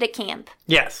distracted at camp.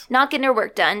 Yes. Not getting her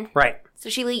work done. Right. So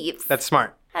she leaves. That's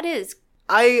smart. That is.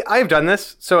 I've done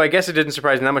this, so I guess it didn't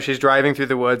surprise me that much. She's driving through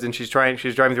the woods, and she's driving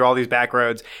through all these back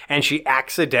roads, and she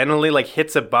accidentally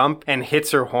hits a bump and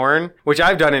hits her horn, which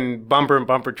I've done in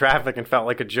bumper traffic and felt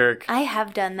like a jerk. I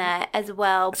have done that as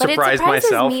well. But Surprised it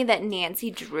surprises myself. me that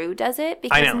Nancy Drew does it I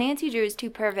because know. Nancy Drew is too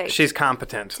perfect. She's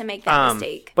competent to make that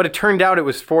mistake. But it turned out it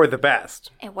was for the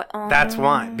best. That's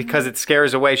why, Mm. because it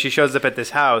scares away. She shows up at this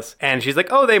house, and she's like,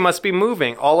 "Oh, they must be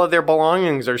moving. All of their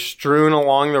belongings are strewn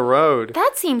along the road."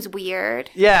 That seems weird.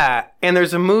 Yeah, and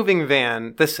there's a moving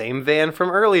van, the same van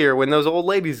from earlier when those old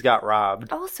ladies got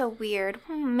robbed. Also weird.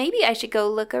 Maybe I should go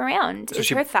look around. Is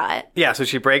her thought. Yeah, so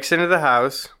she breaks into the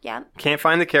house. Yeah. Can't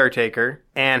find the caretaker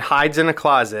and hides in a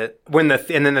closet and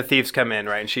then the thieves come in,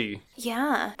 right? And she...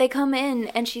 Yeah. They come in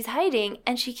and she's hiding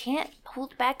and she can't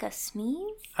hold back a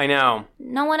sneeze. I know.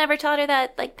 No one ever taught her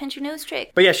that, pinch your nose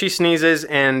trick. But yeah, she sneezes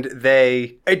and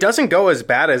it doesn't go as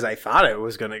bad as I thought it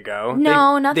was going to go.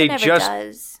 No, nothing ever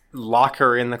does. lock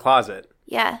her in the closet.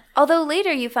 Yeah. Although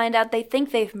later you find out they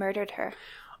think they've murdered her.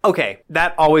 Okay,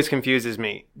 that always confuses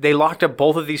me. They locked up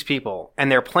both of these people,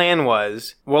 and their plan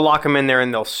was, we'll lock them in there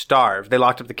and they'll starve. They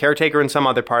locked up the caretaker in some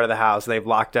other part of the house. They've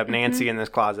locked up Nancy in this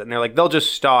closet, and they're like, they'll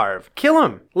just starve. Kill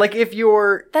them. Like, if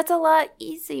you're... That's a lot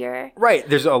easier. Right,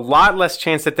 there's a lot less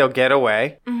chance that they'll get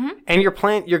away. And you're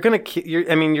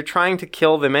trying to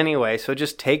kill them anyway, so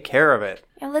just take care of it.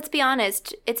 And let's be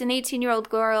honest, it's an 18-year-old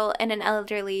girl and an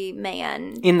elderly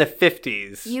man. In the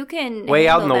 50s. You can way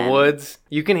out in the them. woods.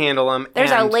 You can handle them.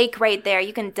 There's a lake right there.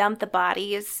 You can dump the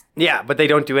bodies. Yeah, but they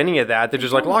don't do any of that. They're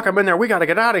just like, lock them in there. We got to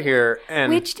get out of here.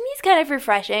 And which to me is kind of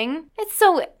refreshing. It's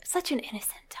such an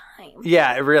innocent time.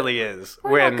 Yeah, it really is.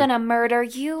 We're not going to murder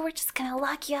you. We're just going to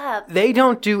lock you up. They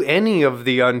don't do any of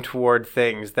the untoward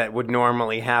things that would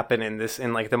normally happen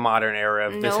in like the modern era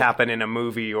of this happen in a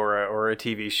movie or a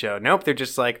TV show. Nope, they're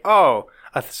just like, oh,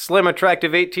 a slim,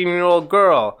 attractive 18-year-old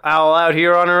girl out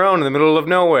here on her own in the middle of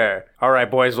nowhere. All right,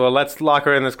 boys, well, let's lock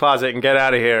her in this closet and get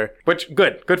out of here. Which,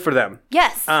 good for them.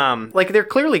 Yes. Like, they're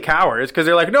clearly cowards because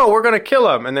they're like, no, we're going to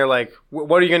kill him. And they're like,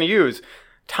 what are you going to use?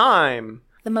 Time.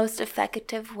 The most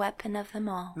effective weapon of them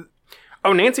all.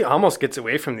 Oh, Nancy almost gets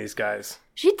away from these guys.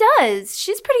 She does.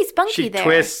 She's pretty spunky there. She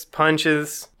twists,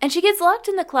 punches. And she gets locked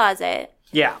in the closet.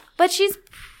 Yeah. But she's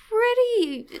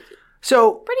pretty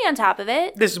on top of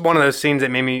it. This is one of those scenes that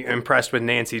made me impressed with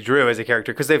Nancy Drew as a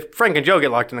character, because if Frank and Joe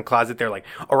get locked in the closet, they're like,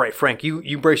 all right, Frank,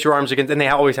 you brace your arms against, and they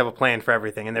always have a plan for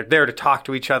everything, and they're there to talk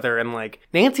to each other, and like,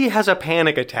 Nancy has a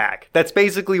panic attack. That's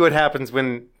basically what happens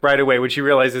right away when she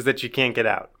realizes that she can't get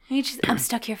out. I'm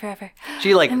stuck here forever.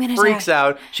 She freaks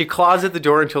out. She claws at the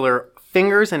door until her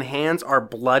fingers and hands are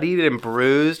bloodied and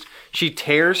bruised. She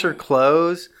tears her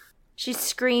clothes. She's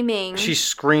screaming. She's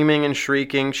screaming and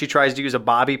shrieking. She tries to use a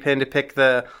bobby pin to pick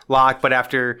the lock, but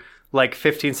after like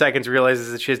 15 seconds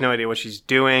realizes that she has no idea what she's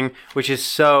doing, which is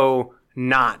so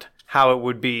not how it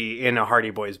would be in a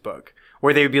Hardy Boys book,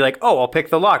 where they would be like, oh, I'll pick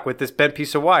the lock with this bent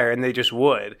piece of wire, and they just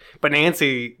would. But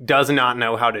Nancy does not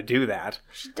know how to do that.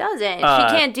 She doesn't. She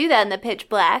can't do that in the pitch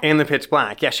black. In the pitch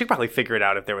black. Yeah, she'd probably figure it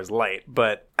out if there was light.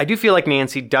 But I do feel like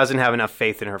Nancy doesn't have enough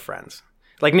faith in her friends.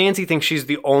 Like, Nancy thinks she's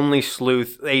the only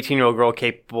 18-year-old girl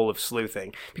capable of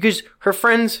sleuthing. Because her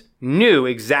friends knew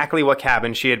exactly what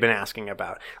cabin she had been asking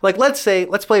about. Like, let's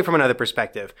play it from another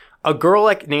perspective. A girl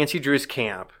like Nancy Drew's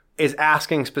camp is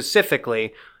asking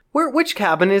specifically, which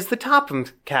cabin is the Topham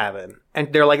cabin?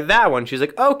 And they're like, that one. She's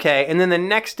like, okay. And then the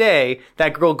next day,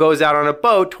 that girl goes out on a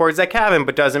boat towards that cabin,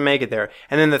 but doesn't make it there.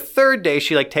 And then the third day,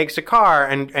 she takes a car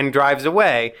and drives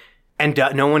away. And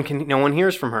no one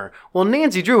hears from her. Well,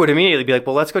 Nancy Drew would immediately be like,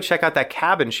 well, let's go check out that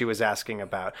cabin she was asking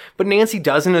about. But Nancy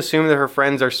doesn't assume that her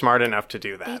friends are smart enough to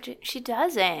do that. She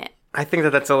doesn't. I think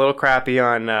that's a little crappy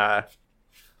on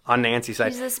Nancy's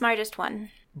side. She's the smartest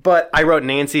one. But I wrote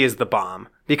Nancy as the bomb,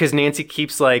 because Nancy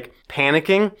keeps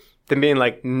panicking, then being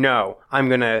like, no, I'm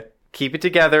going to keep it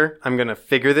together. I'm going to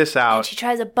figure this out. And she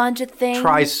tries a bunch of things.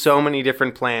 Tries so many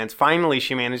different plans. Finally,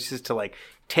 she manages to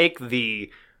take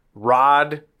the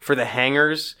rod for the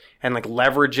hangers and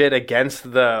leverage it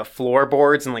against the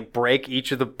floorboards and break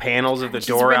each of the panels of the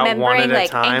door out one at a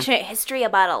time. Ancient history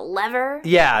about a lever.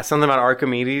 Yeah, something about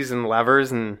Archimedes and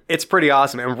levers, and it's pretty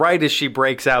awesome. And right as she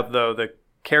breaks out, though, the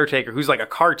caretaker, who's like a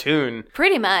cartoon.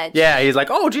 Pretty much. Yeah, he's like,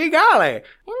 oh, gee golly.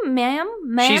 Ma'am,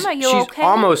 are you okay? She's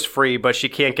almost free, but she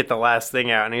can't get the last thing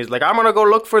out. And he's like, I'm going to go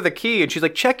look for the key. And she's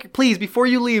like, please, before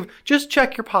you leave, just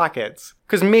check your pockets.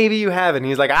 Because maybe you have it. And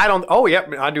he's like,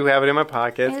 yep, I do have it in my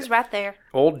pockets. It's right there.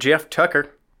 Old Jeff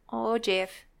Tucker. Oh,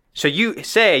 Jeff. So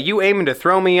you aiming to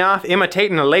throw me off,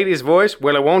 imitating a lady's voice?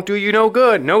 Well, it won't do you no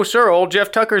good. No, sir, old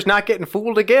Jeff Tucker's not getting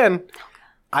fooled again.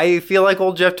 I feel like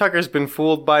old Jeff Tucker's been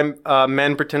fooled by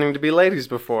men pretending to be ladies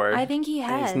before. I think he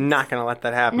has. He's not going to let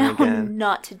that happen again. No,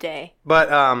 not today.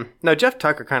 But, no, Jeff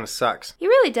Tucker kind of sucks. He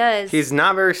really does. He's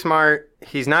not very smart.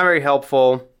 He's not very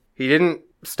helpful. He didn't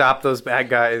stop those bad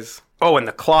guys. Oh, and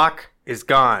the clock is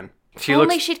gone.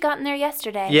 She'd gotten there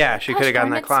yesterday. Yeah, she could have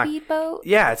gotten that clock. Speedboat.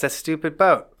 Yeah, it's that stupid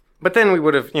boat. But then we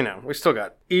would have, we still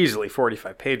got easily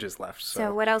 45 pages left.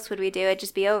 So what else would we do? It'd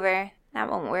just be over. That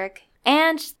won't work.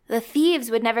 And the thieves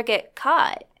would never get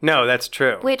caught. No, that's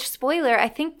true. Which, spoiler, I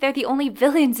think they're the only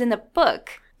villains in the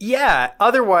book. Yeah,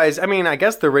 otherwise, I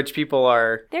guess the rich people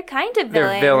are... They're kind of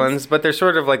villains. They're villains, but they're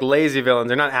sort of lazy villains.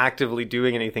 They're not actively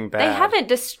doing anything bad. They haven't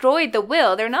destroyed the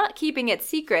will. They're not keeping it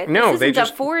secret. No, this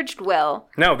isn't a forged will.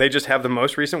 No, they just have the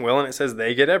most recent will, and it says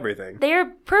they get everything.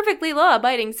 They're perfectly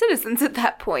law-abiding citizens at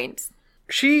that point.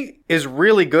 She is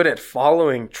really good at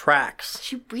following tracks.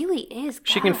 She really is.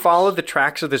 Gosh. She can follow the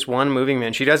tracks of this one moving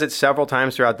van. She does it several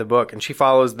times throughout the book, and she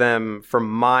follows them for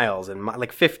miles and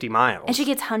like 50 miles. And she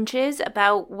gets hunches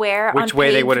about which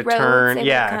way they would have turned. Would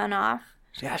gone off.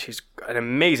 Yeah, she's an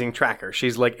amazing tracker.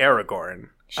 She's like Aragorn.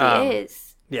 She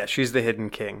is. Yeah, she's the hidden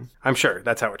king. I'm sure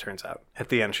that's how it turns out. At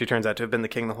the end, she turns out to have been the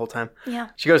king the whole time. Yeah.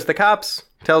 She goes to the cops,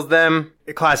 tells them,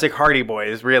 classic Hardy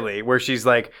Boys, really, where she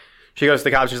goes to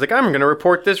the cops, she's like, I'm going to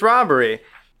report this robbery.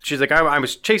 She's like, I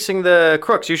was chasing the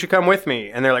crooks. You should come with me.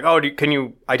 And they're like, oh, can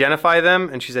you identify them?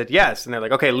 And she said, yes. And they're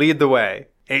like, okay, lead the way.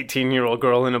 18-year-old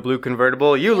girl in a blue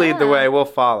convertible. You lead the way. We'll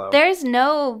follow. There's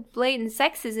no blatant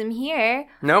sexism here.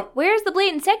 Nope. Where's the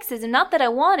blatant sexism? Not that I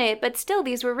want it, but still,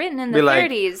 these were written in the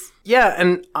 30s. Yeah,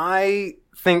 and I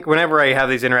think whenever I have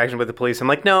these interactions with the police, I'm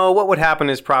like, no, what would happen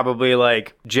is probably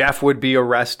like Jeff would be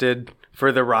arrested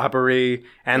for the robbery,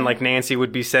 and like Nancy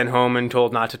would be sent home and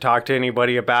told not to talk to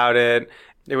anybody about it.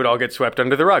 It would all get swept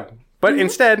under the rug. But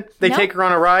instead, they take her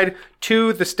on a ride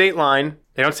to the state line.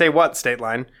 They don't say what state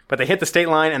line, but they hit the state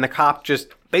line, and the cop just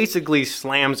basically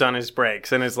slams on his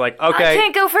brakes and is like, okay. I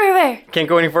can't go further. Can't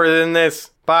go any further than this.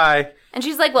 Bye. And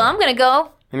she's like, well, I'm going to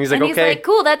go. And he's like, okay. He's like,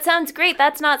 cool, that sounds great.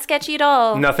 That's not sketchy at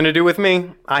all. Nothing to do with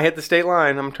me. I hit the state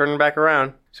line. I'm turning back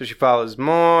around. So she follows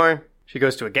more. She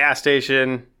goes to a gas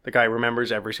station. The guy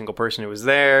remembers every single person who was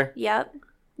there. Yep.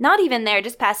 Not even there,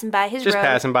 just passing by his road. Just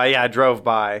passing by. Yeah, drove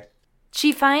by.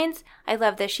 She finds, I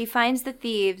love this, she finds the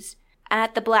thieves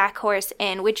at the Black Horse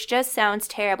Inn, which just sounds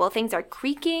terrible. Things are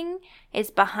creaking. It's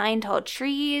behind tall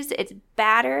trees. It's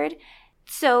battered.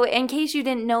 So in case you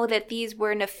didn't know that these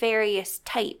were nefarious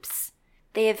types,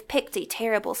 they have picked a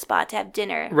terrible spot to have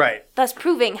dinner. Right. Thus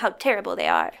proving how terrible they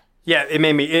are. Yeah, it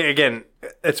made me, again,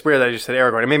 it's weird that I just said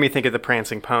Aragorn. It made me think of the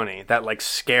Prancing Pony, that like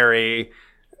scary,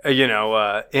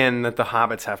 inn that the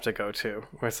hobbits have to go to,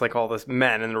 where it's like all this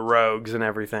men and the rogues and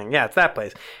everything. Yeah, it's that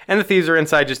place. And the thieves are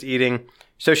inside just eating.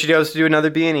 So she goes to do another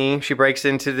B&E. She breaks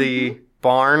into the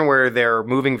barn where their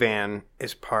moving van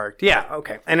is parked. Yeah,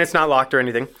 okay. And it's not locked or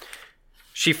anything.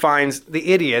 She finds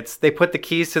the idiots. They put the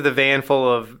keys to the van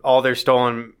full of all their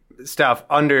stolen stuff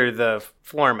under the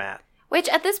floor mat. Which,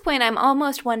 at this point, I'm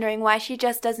almost wondering why she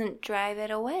just doesn't drive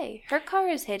it away. Her car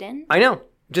is hidden. I know.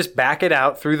 Just back it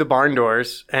out through the barn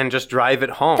doors and just drive it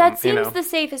home. That seems the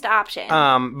safest option.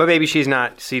 But maybe she's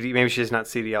not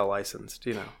CDL licensed.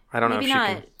 I don't know if she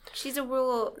can. She's a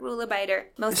rule abider,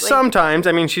 mostly. Sometimes.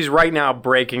 I mean, she's right now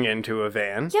breaking into a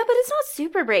van. Yeah, but it's not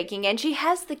super breaking in. She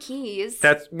has the keys.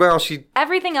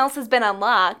 Everything else has been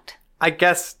unlocked. I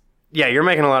guess. Yeah, you're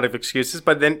making a lot of excuses,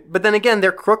 but then again,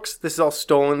 they're crooks. This is all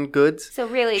stolen goods. So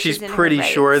really, she's pretty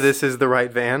sure this is the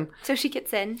right van. So she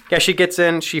gets in. Yeah, she gets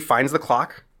in. She finds the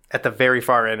clock at the very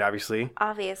far end, obviously.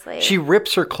 Obviously. She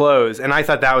rips her clothes, and I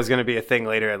thought that was going to be a thing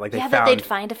later. Like that they'd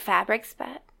find a fabric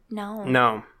spot.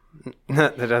 No.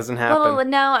 That doesn't happen. Well,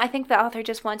 no, I think the author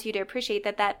just wants you to appreciate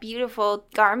that beautiful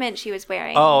garment she was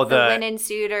wearing. Oh, the linen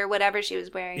suit or whatever she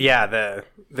was wearing. Yeah,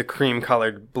 the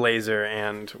cream-colored blazer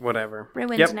and whatever.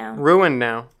 Ruined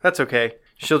now. That's okay.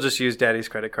 She'll just use Daddy's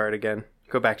credit card again.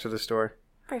 Go back to the store.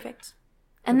 Perfect.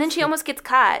 And then she almost gets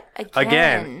caught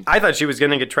again. I thought she was going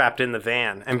to get trapped in the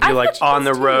van and be on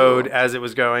the road as it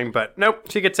was going, but nope,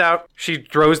 she gets out. She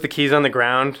throws the keys on the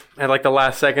ground at the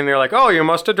last second. They're like, oh, you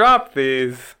must have dropped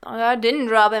these. Oh, I didn't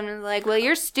drop them. And like, well,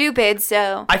 you're stupid,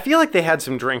 so. I feel like they had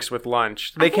some drinks with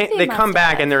lunch. They come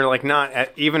back and they're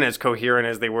not even as coherent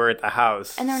as they were at the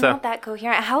house. And they're not that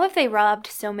coherent. How have they robbed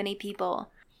so many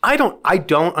people? I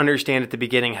don't understand at the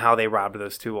beginning how they robbed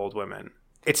those two old women.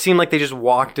 It seemed like they just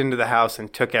walked into the house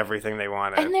and took everything they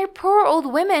wanted. And they're poor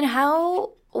old women.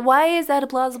 Why is that a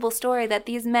plausible story that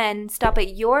these men stop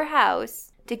at your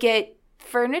house to get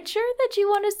furniture that you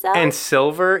want to sell? And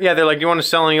silver? Yeah, they're like, you want to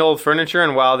sell any old furniture?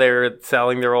 And while they were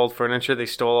selling their old furniture, they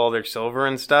stole all their silver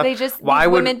and stuff.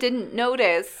 Women didn't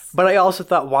notice. But I also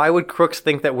thought, why would crooks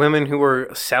think that women who were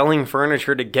selling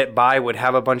furniture to get by would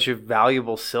have a bunch of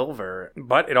valuable silver?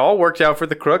 But it all worked out for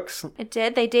the crooks. It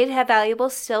did. They did have valuable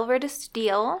silver to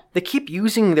steal. They keep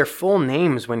using their full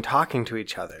names when talking to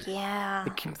each other. Yeah.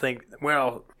 They keep thinking,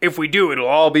 well, if we do, it'll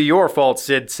all be your fault,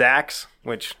 Sid Sachs.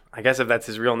 Which, I guess if that's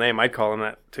his real name, I'd call him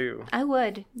that too. I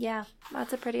would, yeah.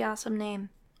 That's a pretty awesome name.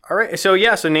 All right, so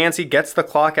Nancy gets the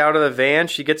clock out of the van.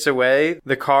 She gets away.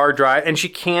 The car drives, and she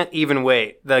can't even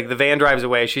wait. The van drives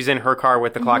away. She's in her car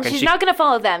with the clock. She's not going to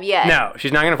follow them yet. No,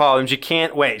 she's not going to follow them. She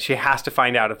can't wait. She has to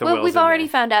find out if the Will's in we've already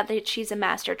found out that she's a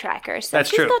master tracker, so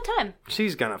she's got time.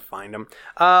 She's going to find them.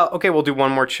 Okay, we'll do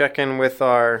one more check-in with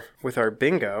our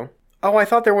bingo. Oh, I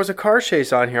thought there was a car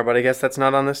chase on here, but I guess that's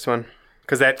not on this one.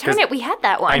 Darn it, we had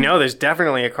that one. I know, there's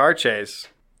definitely a car chase.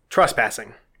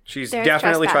 Trespassing. She's There's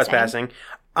definitely trespassing.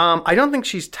 I don't think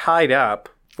she's tied up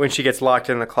when she gets locked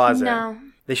in the closet. No.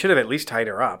 They should have at least tied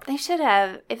her up. They should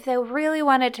have. If they really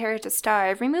wanted her to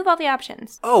starve, remove all the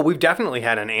options. Oh, we've definitely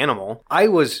had an animal. I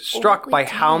was struck by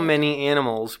how did. many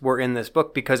animals were in this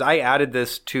book because I added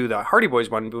this to the Hardy Boys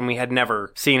one when we had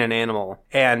never seen an animal.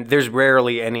 And there's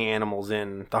rarely any animals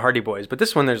in the Hardy Boys. But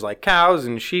this one, there's like cows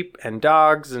and sheep and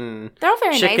dogs and They're all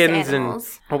very chickens nice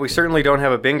animals. well, we certainly don't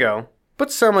have a bingo.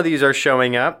 But some of these are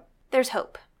showing up. There's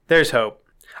hope. There's hope.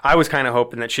 I was kind of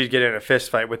hoping that she'd get in a fist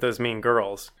fight with those mean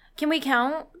girls. Can we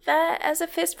count that as a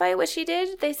fist fight, what she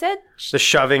did? They said The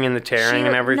shoving and the tearing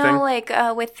and everything. No, like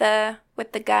with the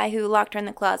guy who locked her in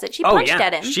the closet. She punched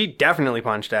at him. She definitely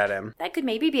punched at him. That could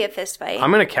maybe be a fist fight.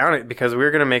 I'm going to count it because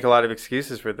we're going to make a lot of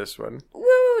excuses for this one.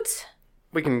 Woot!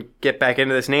 We can get back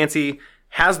into this. Nancy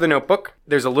has the notebook.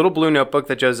 There's a little blue notebook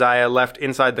that Josiah left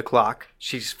inside the clock.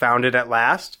 She's found it at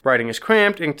last. Writing is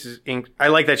cramped. Ink. I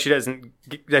like that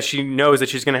she knows that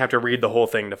she's going to have to read the whole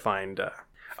thing to find...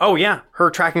 Oh, yeah.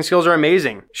 Her tracking skills are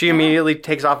amazing. She immediately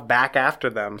takes off back after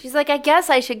them. She's like, I guess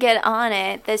I should get on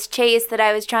it. This chase that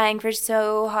I was trying for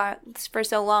so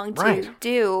long to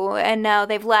do, and now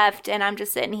they've left, and I'm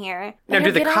just sitting here. Now,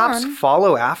 do the cops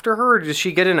follow after her, or does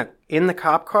she get in the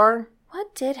cop car?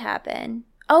 What did happen?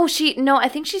 Oh, I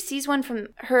think she sees one from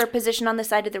her position on the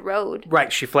side of the road.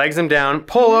 Right, she flags them down.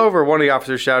 Pull over, one of the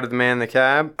officers shouted the man in the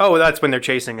cab. Oh, that's when they're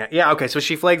chasing it. Yeah, okay, so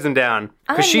she flags them down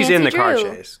because she's in the car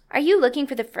chase. Are you looking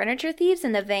for the furniture thieves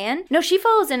in the van? No, she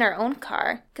follows in her own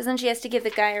car because then she has to give the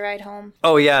guy a ride home.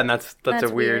 Oh, yeah, and that's a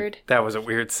weird. That was a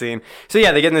weird scene. So,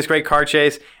 yeah, they get in this great car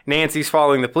chase. Nancy's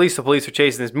following the police. The police are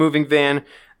chasing this moving van.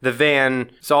 The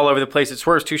van is all over the place. It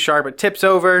swerves too sharp. It tips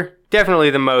over. Definitely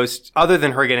the most, other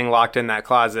than her getting locked in that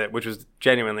closet, which was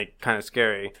genuinely kind of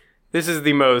scary. This is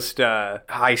the most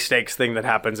high-stakes thing that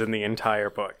happens in the entire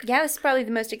book. Yeah, this is probably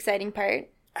the most exciting part.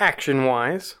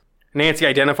 Action-wise, Nancy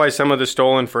identifies some of the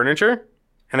stolen furniture,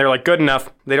 and they're like, good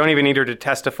enough. They don't even need her to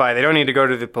testify. They don't need to go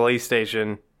to the police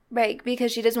station. Right,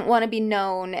 because she doesn't want to be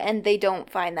known, and they don't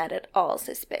find that at all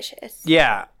suspicious.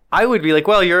 Yeah. I would be like,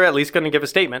 well, you're at least going to give a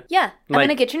statement. Yeah. I'm going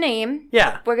to get your name.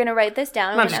 Yeah. We're going to write this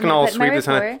down. I'm not just going to all sweep this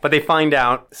on it. But they find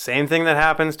out, same thing that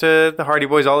happens to the Hardy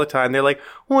Boys all the time. They're like,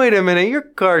 wait a minute, you're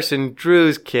Carson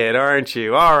Drew's kid, aren't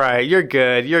you? All right, you're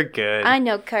good. I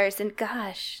know Carson.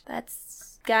 Gosh,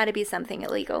 that's got to be something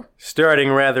illegal. Starting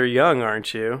rather young,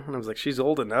 aren't you? And I was like, she's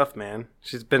old enough, man.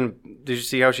 Did you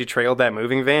see how she trailed that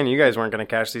moving van? You guys weren't going to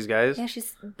catch these guys. Yeah,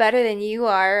 she's better than you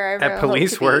are. At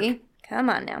police work. Come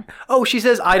on now. Oh, she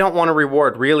says, I don't want a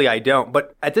reward. Really, I don't.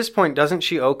 But at this point, doesn't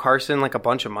she owe Carson like a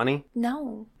bunch of money?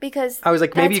 No, because I was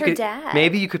like, maybe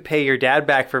you could pay your dad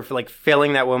back for like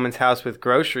filling that woman's house with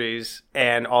groceries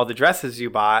and all the dresses you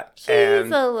bought. He's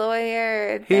a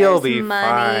lawyer. He'll be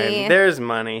fine. There's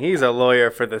money. He's a lawyer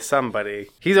for the somebody.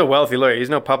 He's a wealthy lawyer. He's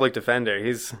no public defender.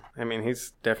 He's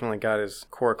definitely got his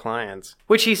core clients.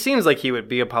 Which he seems like he would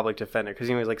be a public defender because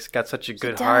he's like got such a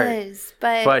good heart. He does,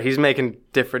 but he's making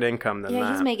different income than that.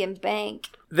 Yeah, he's making bank.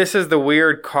 This is the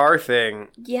weird car thing.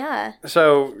 Yeah.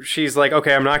 So she's like,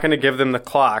 okay, I'm not going to give them the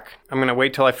clock. I'm going to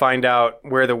wait till I find out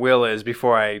where the will is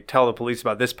before I tell the police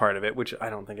about this part of it, which I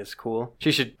don't think is cool.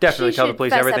 She should definitely tell the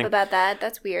police everything. Up about that.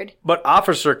 That's weird. But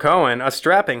Officer Cohen, a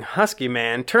strapping husky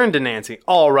man, turned to Nancy.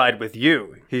 I'll ride with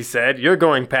you, he said. You're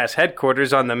going past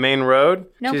headquarters on the main road.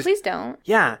 No, please don't.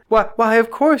 Yeah. Why,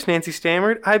 of course, Nancy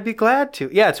stammered. I'd be glad to.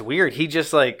 Yeah, it's weird. He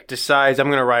just like decides I'm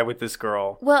going to ride with this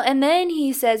girl. Well, and then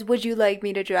he says, would you like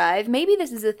me to drive? Maybe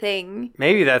this is a thing.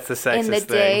 Maybe that's the sexist thing. In the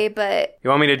day, but... You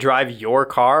want me to drive your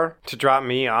car to drop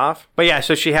me off? But yeah,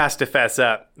 so she has to fess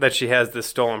up that she has this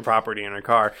stolen property in her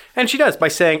car. And she does by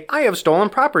saying, I have stolen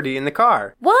property in the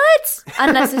car. What?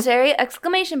 Unnecessary!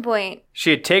 Exclamation point.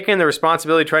 She had taken the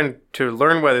responsibility trying to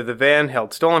learn whether the van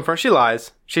held stolen furniture. She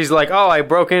lies. She's like, oh, I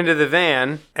broke into the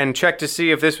van and checked to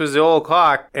see if this was the old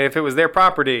clock and if it was their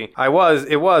property.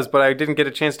 It was, but I didn't get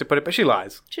a chance to put it. But she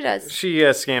lies. She does. She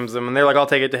scams them, and they're like, I'll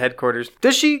take it to headquarters.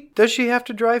 Does she have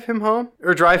to drive him home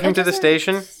or drive him to the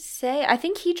station? I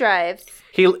think he drives.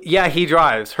 He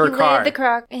drives her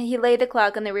car. He laid the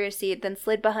clock on the rear seat, then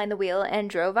slid behind the wheel and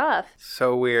drove off.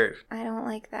 So weird. I don't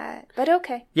like that, but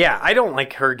okay. Yeah, I don't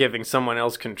like her giving someone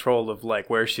else control of like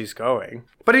where she's going.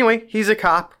 But anyway, he's a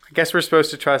cop. I guess we're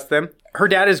supposed to trust them. Her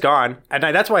dad is gone at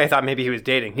night. That's why I thought maybe he was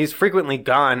dating. He's frequently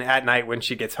gone at night when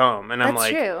she gets home, and I'm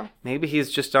like, true. Maybe he's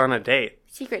just on a date.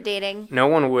 Secret dating. No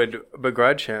one would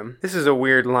begrudge him. This is a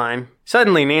weird line.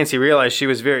 Suddenly, Nancy realized she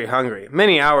was very hungry.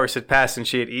 Many hours had passed since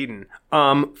she had eaten.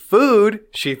 Food,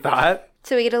 she thought.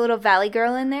 So we get a little valley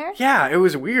girl in there? Yeah, it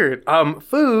was weird.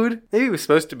 Food. Maybe it was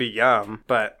supposed to be yum,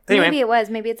 but anyway. Maybe it was.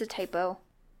 Maybe it's a typo.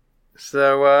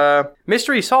 So,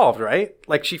 mystery solved, right?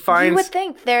 Like, she finds... You would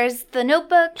think. There's the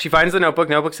notebook. She finds the notebook.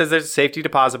 Notebook says there's a safety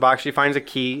deposit box. She finds a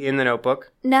key in the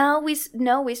notebook. No, we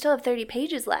still have 30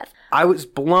 pages left. I was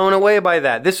blown away by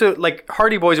that. This would, like,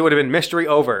 Hardy Boys, it would have been mystery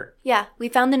over. Yeah, we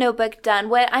found the notebook, done.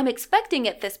 What I'm expecting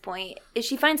at this point is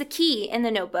she finds a key in the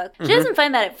notebook. She doesn't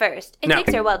find that at first. It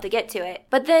takes her a while to get to it.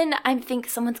 But then I think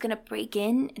someone's going to break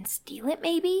in and steal it,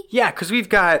 maybe? Yeah, because we've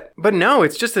got... But no,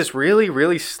 it's just this really,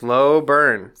 really slow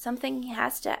burn. Something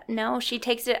has to... No, she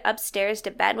takes it upstairs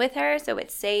to bed with her, so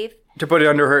it's safe. To put it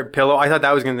under her pillow. I thought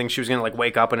that was going to think she was going to, like,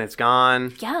 wake up and it's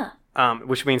gone. Yeah.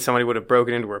 Which means somebody would have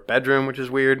broken into her bedroom, which is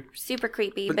weird. Super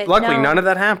creepy, but luckily, no. none of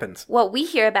that happens. What we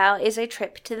hear about is a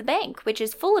trip to the bank, which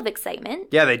is full of excitement.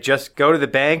 Yeah, they just go to the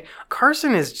bank.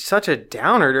 Carson is such a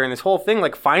downer during this whole thing.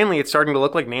 Like, finally, it's starting to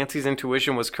look like Nancy's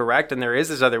intuition was correct, and there is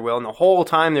this other will. And the whole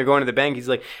time they're going to the bank, he's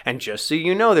like, and just so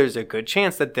you know, there's a good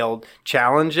chance that they'll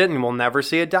challenge it, and we'll never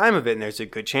see a dime of it. And there's a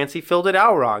good chance he filled it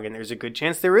out wrong, and there's a good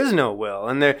chance there is no will.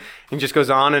 And just goes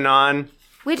on and on.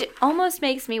 Which almost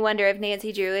makes me wonder if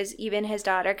Nancy Drew is even his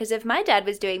daughter. Because if my dad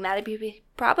was doing that, I'd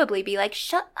probably be like,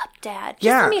 shut up, Dad.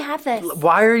 Just let me have this.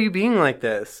 Why are you being like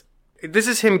this? This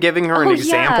is him giving her an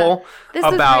example This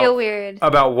is real weird.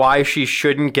 About why she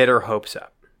shouldn't get her hopes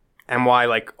up. And why,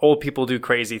 like, old people do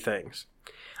crazy things.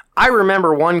 I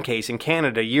remember one case in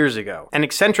Canada years ago. An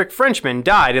eccentric Frenchman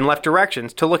died and left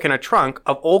directions to look in a trunk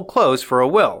of old clothes for a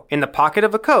will. In the pocket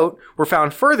of a coat were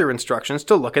found further instructions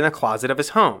to look in the closet of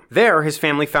his home. There, his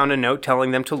family found a note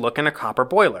telling them to look in a copper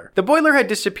boiler. The boiler had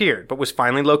disappeared, but was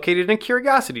finally located in a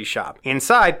curiosity shop.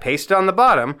 Inside, pasted on the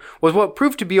bottom, was what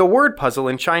proved to be a word puzzle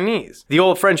in Chinese. The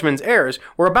old Frenchman's heirs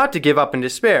were about to give up in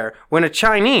despair when a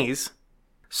Chinese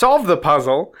solved the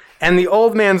puzzle, and the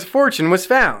old man's fortune was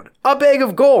found. A bag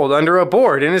of gold under a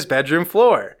board in his bedroom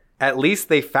floor. At least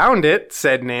they found it,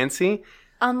 said Nancy.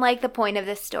 Unlike the point of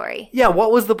this story. Yeah,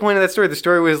 what was the point of that story? The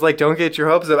story was like, don't get your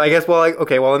hopes up. I guess,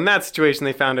 well, in that situation,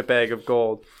 they found a bag of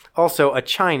gold. Also, a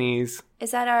Chinese.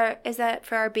 Is that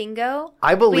for our bingo?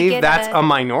 I believe that's a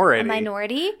minority. A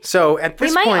minority? So at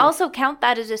this point... We might also count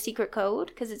that as a secret code,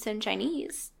 because it's in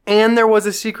Chinese. And there was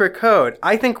a secret code.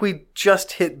 I think we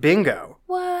just hit bingo.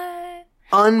 What?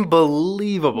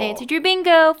 Unbelievable. Nancy Drew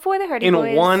bingo for the Hardy Boys.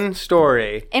 In one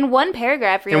story. In one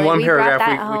paragraph, really. In one paragraph, brought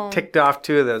that home. we ticked off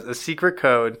two of those. A secret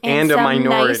code and a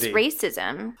minority. Nice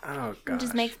racism. Oh, gosh. It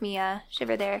just makes me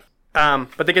shiver there.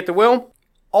 But they get the will.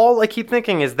 All I keep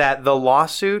thinking is that the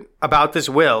lawsuit about this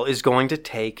will is going to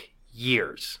take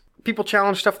years. People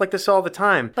challenge stuff like this all the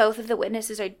time. Both of the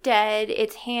witnesses are dead.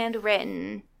 It's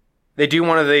handwritten. They do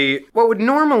one of the, what would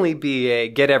normally be a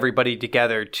get everybody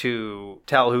together to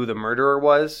tell who the murderer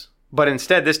was. But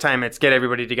instead, this time it's get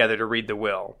everybody together to read the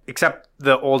will. Except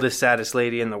the oldest, saddest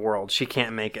lady in the world. She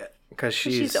can't make it. Because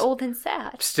she's old and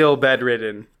sad. Still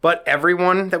bedridden. But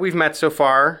everyone that we've met so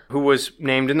far who was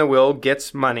named in the will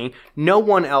gets money. No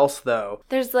one else, though.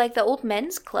 There's like the old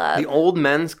men's club. The old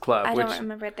men's club. I don't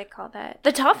remember what they call that.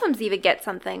 The Tophams even get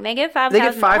something. They get $5,000. They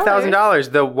get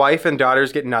 $5,000. The wife and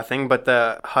daughters get nothing, but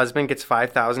the husband gets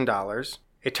 $5,000.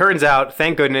 It turns out,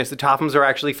 thank goodness, the Tophams are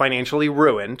actually financially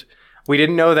ruined. We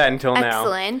didn't know that until now.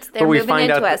 Excellent. They're moving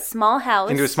into a small house.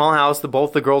 Into a small house.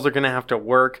 Both the girls are going to have to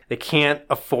work. They can't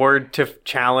afford to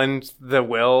challenge the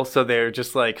will, so they're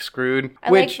just like screwed.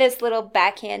 I like this little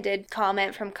backhanded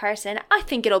comment from Carson. I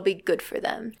think it'll be good for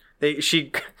them.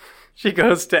 She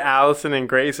goes to Allison and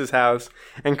Grace's house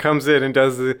and comes in and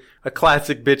does a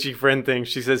classic bitchy friend thing.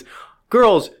 She says,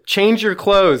 "Girls, change your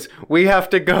clothes. We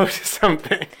have to go to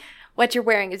something." What you're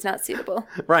wearing is not suitable.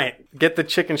 Right. Get the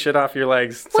chicken shit off your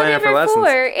legs. Sign up for lessons.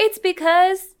 Whatever for? It's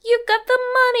because you got the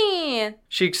money.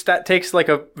 She takes like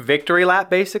a victory lap,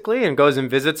 basically, and goes and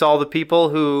visits all the people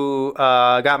who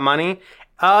got money.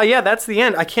 Yeah, that's the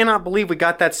end. I cannot believe we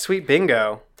got that sweet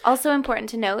bingo. Also important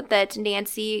to note that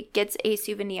Nancy gets a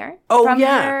souvenir from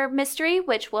her mystery,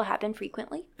 which will happen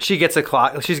frequently. She gets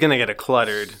she's going to get a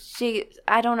cluttered.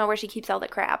 I don't know where she keeps all the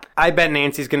crap. I bet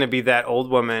Nancy's going to be that old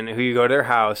woman who you go to their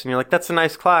house and you're like, "That's a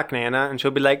nice clock, Nana." And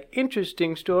she'll be like,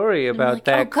 "Interesting story about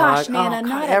that clock." Gosh, Nana,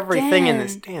 not everything again. in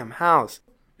this damn house.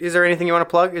 Is there anything you want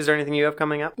to plug? Is there anything you have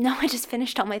coming up? No, I just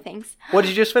finished all my things. What did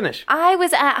you just finish? I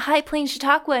was at High Plains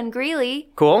Chautauqua in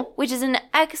Greeley. Cool. Which is an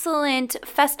excellent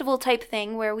festival type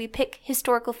thing where we pick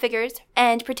historical figures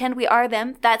and pretend we are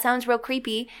them. That sounds real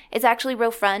creepy. It's actually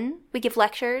real fun. We give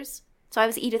lectures. So I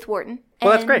was Edith Wharton. Well,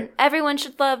 that's great. Everyone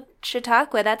should love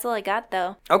Chautauqua. That's all I got,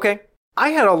 though. Okay. I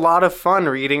had a lot of fun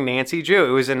reading Nancy Drew.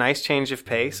 It was a nice change of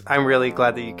pace. I'm really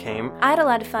glad that you came. I had a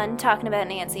lot of fun talking about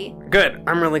Nancy. Good.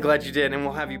 I'm really glad you did, and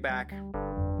we'll have you back.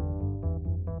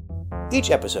 Each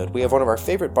episode, we have one of our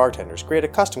favorite bartenders create a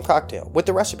custom cocktail with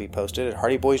the recipe posted at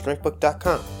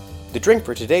hardyboysdrinkbook.com. The drink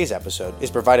for today's episode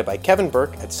is provided by Kevin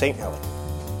Burke at St. Ellie.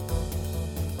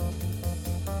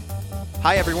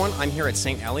 Hi everyone, I'm here at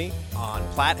St. Ellie on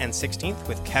Platt and 16th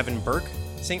with Kevin Burke.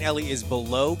 St. Ellie is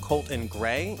below Colt and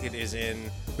Gray. It is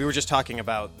we were just talking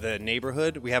about the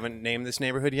neighborhood. We haven't named this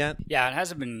neighborhood yet. Yeah, it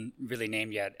hasn't been really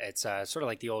named yet. It's sort of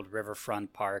like the old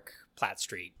Riverfront Park, Platt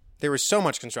Street. There was so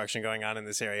much construction going on in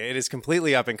this area. It is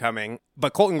completely up and coming.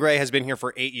 But Colt and Gray has been here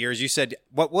for 8 years. You said,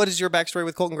 what is your backstory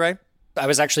with Colt and Gray? I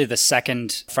was actually the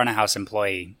second front of house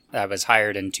employee. I was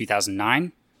hired in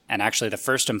 2009. And actually the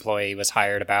first employee was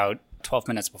hired about 12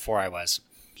 minutes before I was.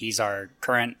 He's our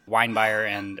current wine buyer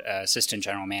and assistant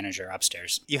general manager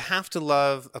upstairs. You have to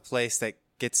love a place that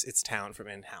gets its talent from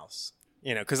in-house.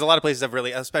 You know, because a lot of places have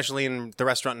really, especially in the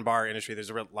restaurant and bar industry,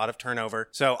 there's a lot of turnover.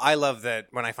 So I love that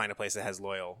when I find a place that has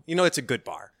loyal, it's a good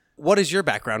bar. What is your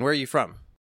background? Where are you from?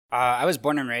 I was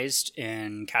born and raised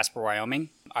in Casper, Wyoming.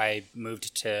 I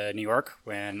moved to New York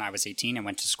when I was 18 and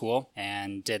went to school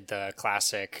and did the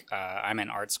classic, I'm in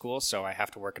art school, so I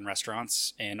have to work in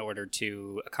restaurants in order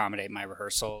to accommodate my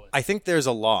rehearsal. I think there's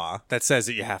a law that says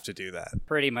that you have to do that.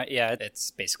 Pretty much, yeah.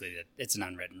 It's basically, it's an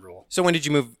unwritten rule. So when did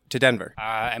you move to Denver?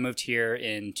 I moved here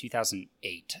in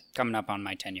 2008, coming up on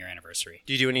my 10-year anniversary.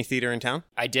 Do you do any theater in town?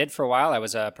 I did for a while. I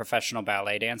was a professional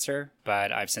ballet dancer,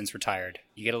 but I've since retired.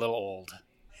 You get a little old.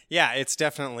 Yeah, it's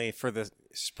definitely for the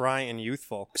spry and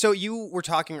youthful. So you were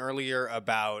talking earlier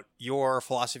about your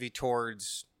philosophy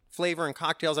towards flavor and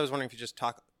cocktails. I was wondering if you just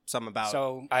talk some about...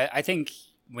 So I think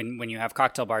when you have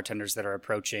cocktail bartenders that are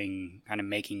approaching kind of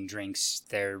making drinks,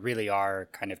 there really are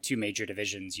kind of two major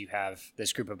divisions. You have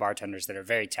this group of bartenders that are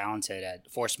very talented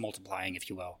at force multiplying, if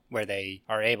you will, where they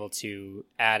are able to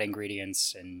add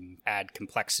ingredients and add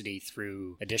complexity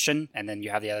through addition. And then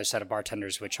you have the other set of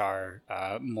bartenders, which are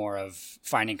more of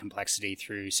finding complexity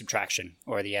through subtraction,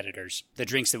 or the editors. The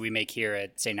drinks that we make here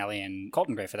at St. Ellie and Colt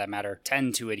and Gray, for that matter,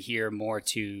 tend to adhere more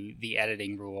to the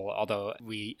editing rule, although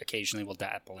we occasionally will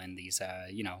dabble in these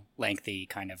lengthy,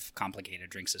 kind of complicated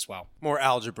drinks as well. More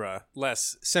algebra,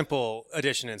 less simple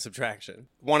addition and subtraction.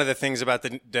 One of the things about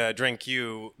the drink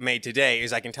you made today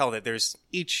is I can tell that there's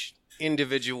each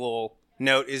individual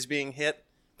note is being hit,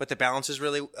 but the balance is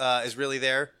really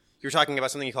there. You're talking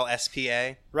about something you call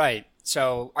SPA. Right.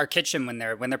 So our kitchen, when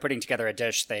they're putting together a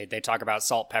dish, they talk about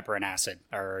salt, pepper, and acid,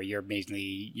 or your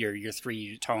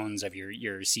three tones of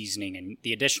your seasoning and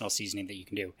the additional seasoning that you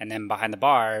can do. And then behind the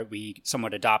bar, we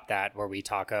somewhat adopt that, where we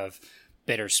talk of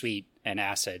bitter, sweet, and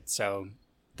acid. So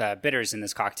the bitters in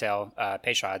this cocktail,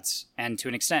 Peychaud's, and to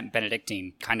an extent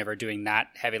Benedictine, kind of are doing that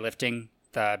heavy lifting.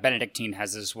 The Benedictine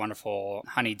has this wonderful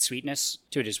honeyed sweetness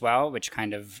to it as well, which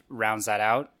kind of rounds that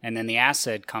out. And then the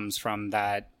acid comes from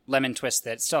that lemon twist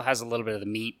that still has a little bit of the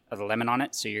meat of the lemon on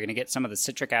it. So you're going to get some of the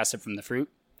citric acid from the fruit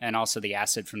and also the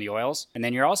acid from the oils. And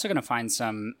then you're also going to find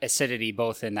some acidity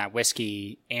both in that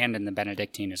whiskey and in the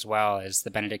Benedictine as well, as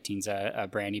the Benedictine's a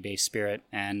brandy-based spirit.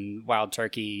 And Wild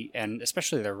Turkey, and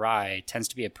especially the rye, tends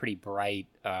to be a pretty bright,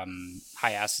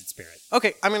 high acid spirit.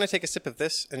 Okay, I'm going to take a sip of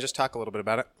this and just talk a little bit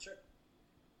about it. Sure.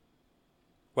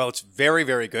 Well, it's very,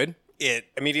 very good. It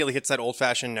immediately hits that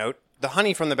old-fashioned note. The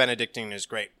honey from the Benedictine is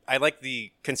great. I like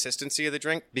the consistency of the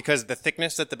drink because the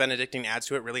thickness that the Benedictine adds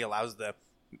to it really allows the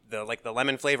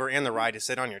lemon flavor and the rye to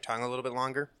sit on your tongue a little bit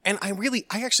longer. And I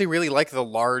actually really like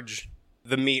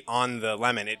the meat on the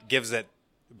lemon. It gives it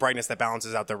brightness that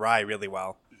balances out the rye really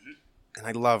well. Mm-hmm. And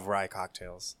I love rye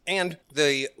cocktails. And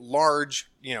the large,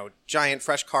 giant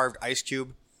fresh carved ice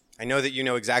cube. I know that you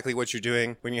know exactly what you're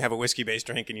doing when you have a whiskey-based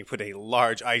drink and you put a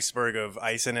large iceberg of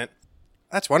ice in it.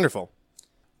 That's wonderful.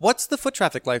 What's the foot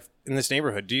traffic like in this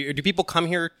neighborhood? Do people come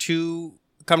here to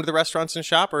come to the restaurants and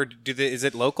shop, or is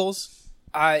it locals?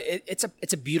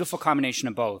 It's a beautiful combination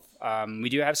of both. We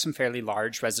do have some fairly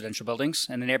large residential buildings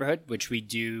in the neighborhood, which we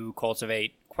do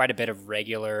cultivate quite a bit of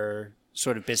regular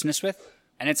sort of business with.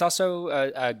 And it's also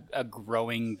a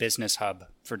growing business hub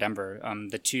for Denver.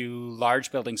 The two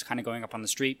large buildings kind of going up on the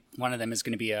street. One of them is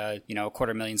going to be a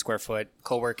 250,000 square foot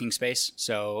co-working space.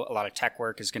 So a lot of tech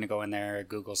work is going to go in there.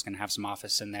 Google's going to have some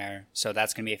office in there. So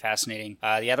that's going to be fascinating.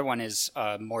 The other one is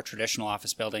a more traditional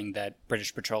office building that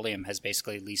British Petroleum has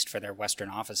basically leased for their Western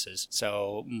offices.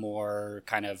 So more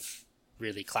kind of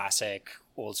really classic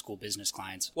old school business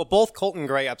clients. Well, both Colt and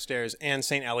Gray upstairs and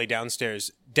St. Ellie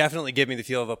downstairs definitely give me the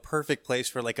feel of a perfect place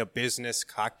for like a business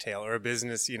cocktail or a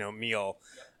business, meal.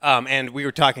 And we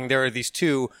were talking, there are these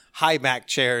two high back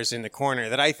chairs in the corner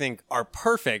that I think are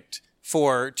perfect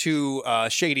for two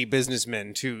shady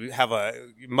businessmen to have a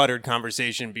muttered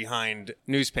conversation behind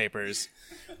newspapers.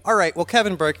 All right. Well,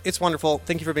 Kevin Burke, it's wonderful.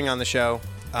 Thank you for being on the show.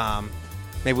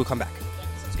 maybe we'll come back.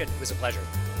 Sounds good. It was a pleasure.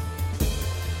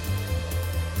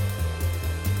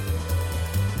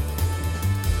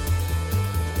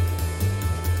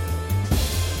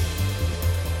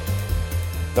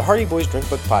 The Hardy Boys Drink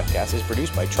Book Podcast is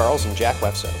produced by Charles and Jack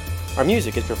Wefso. Our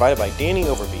music is provided by Danny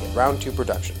Overby at Round 2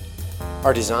 Production.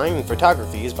 Our design and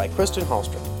photography is by Kristen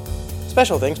Hallstrom.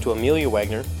 Special thanks to Amelia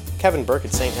Wagner, Kevin Burke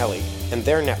at St. Helly, and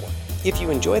their network. If you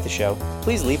enjoy the show,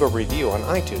 please leave a review on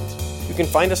iTunes. You can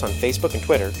find us on Facebook and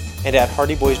Twitter, and at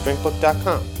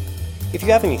hardyboysdrinkbook.com. If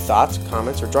you have any thoughts,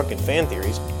 comments, or drunken fan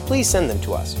theories, please send them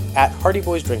to us at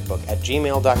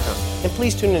hardyboysdrinkbook@gmail.com. And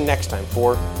please tune in next time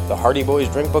for The Hardy Boys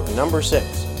Drink Book number 6,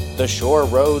 The Shore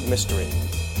Road Mystery.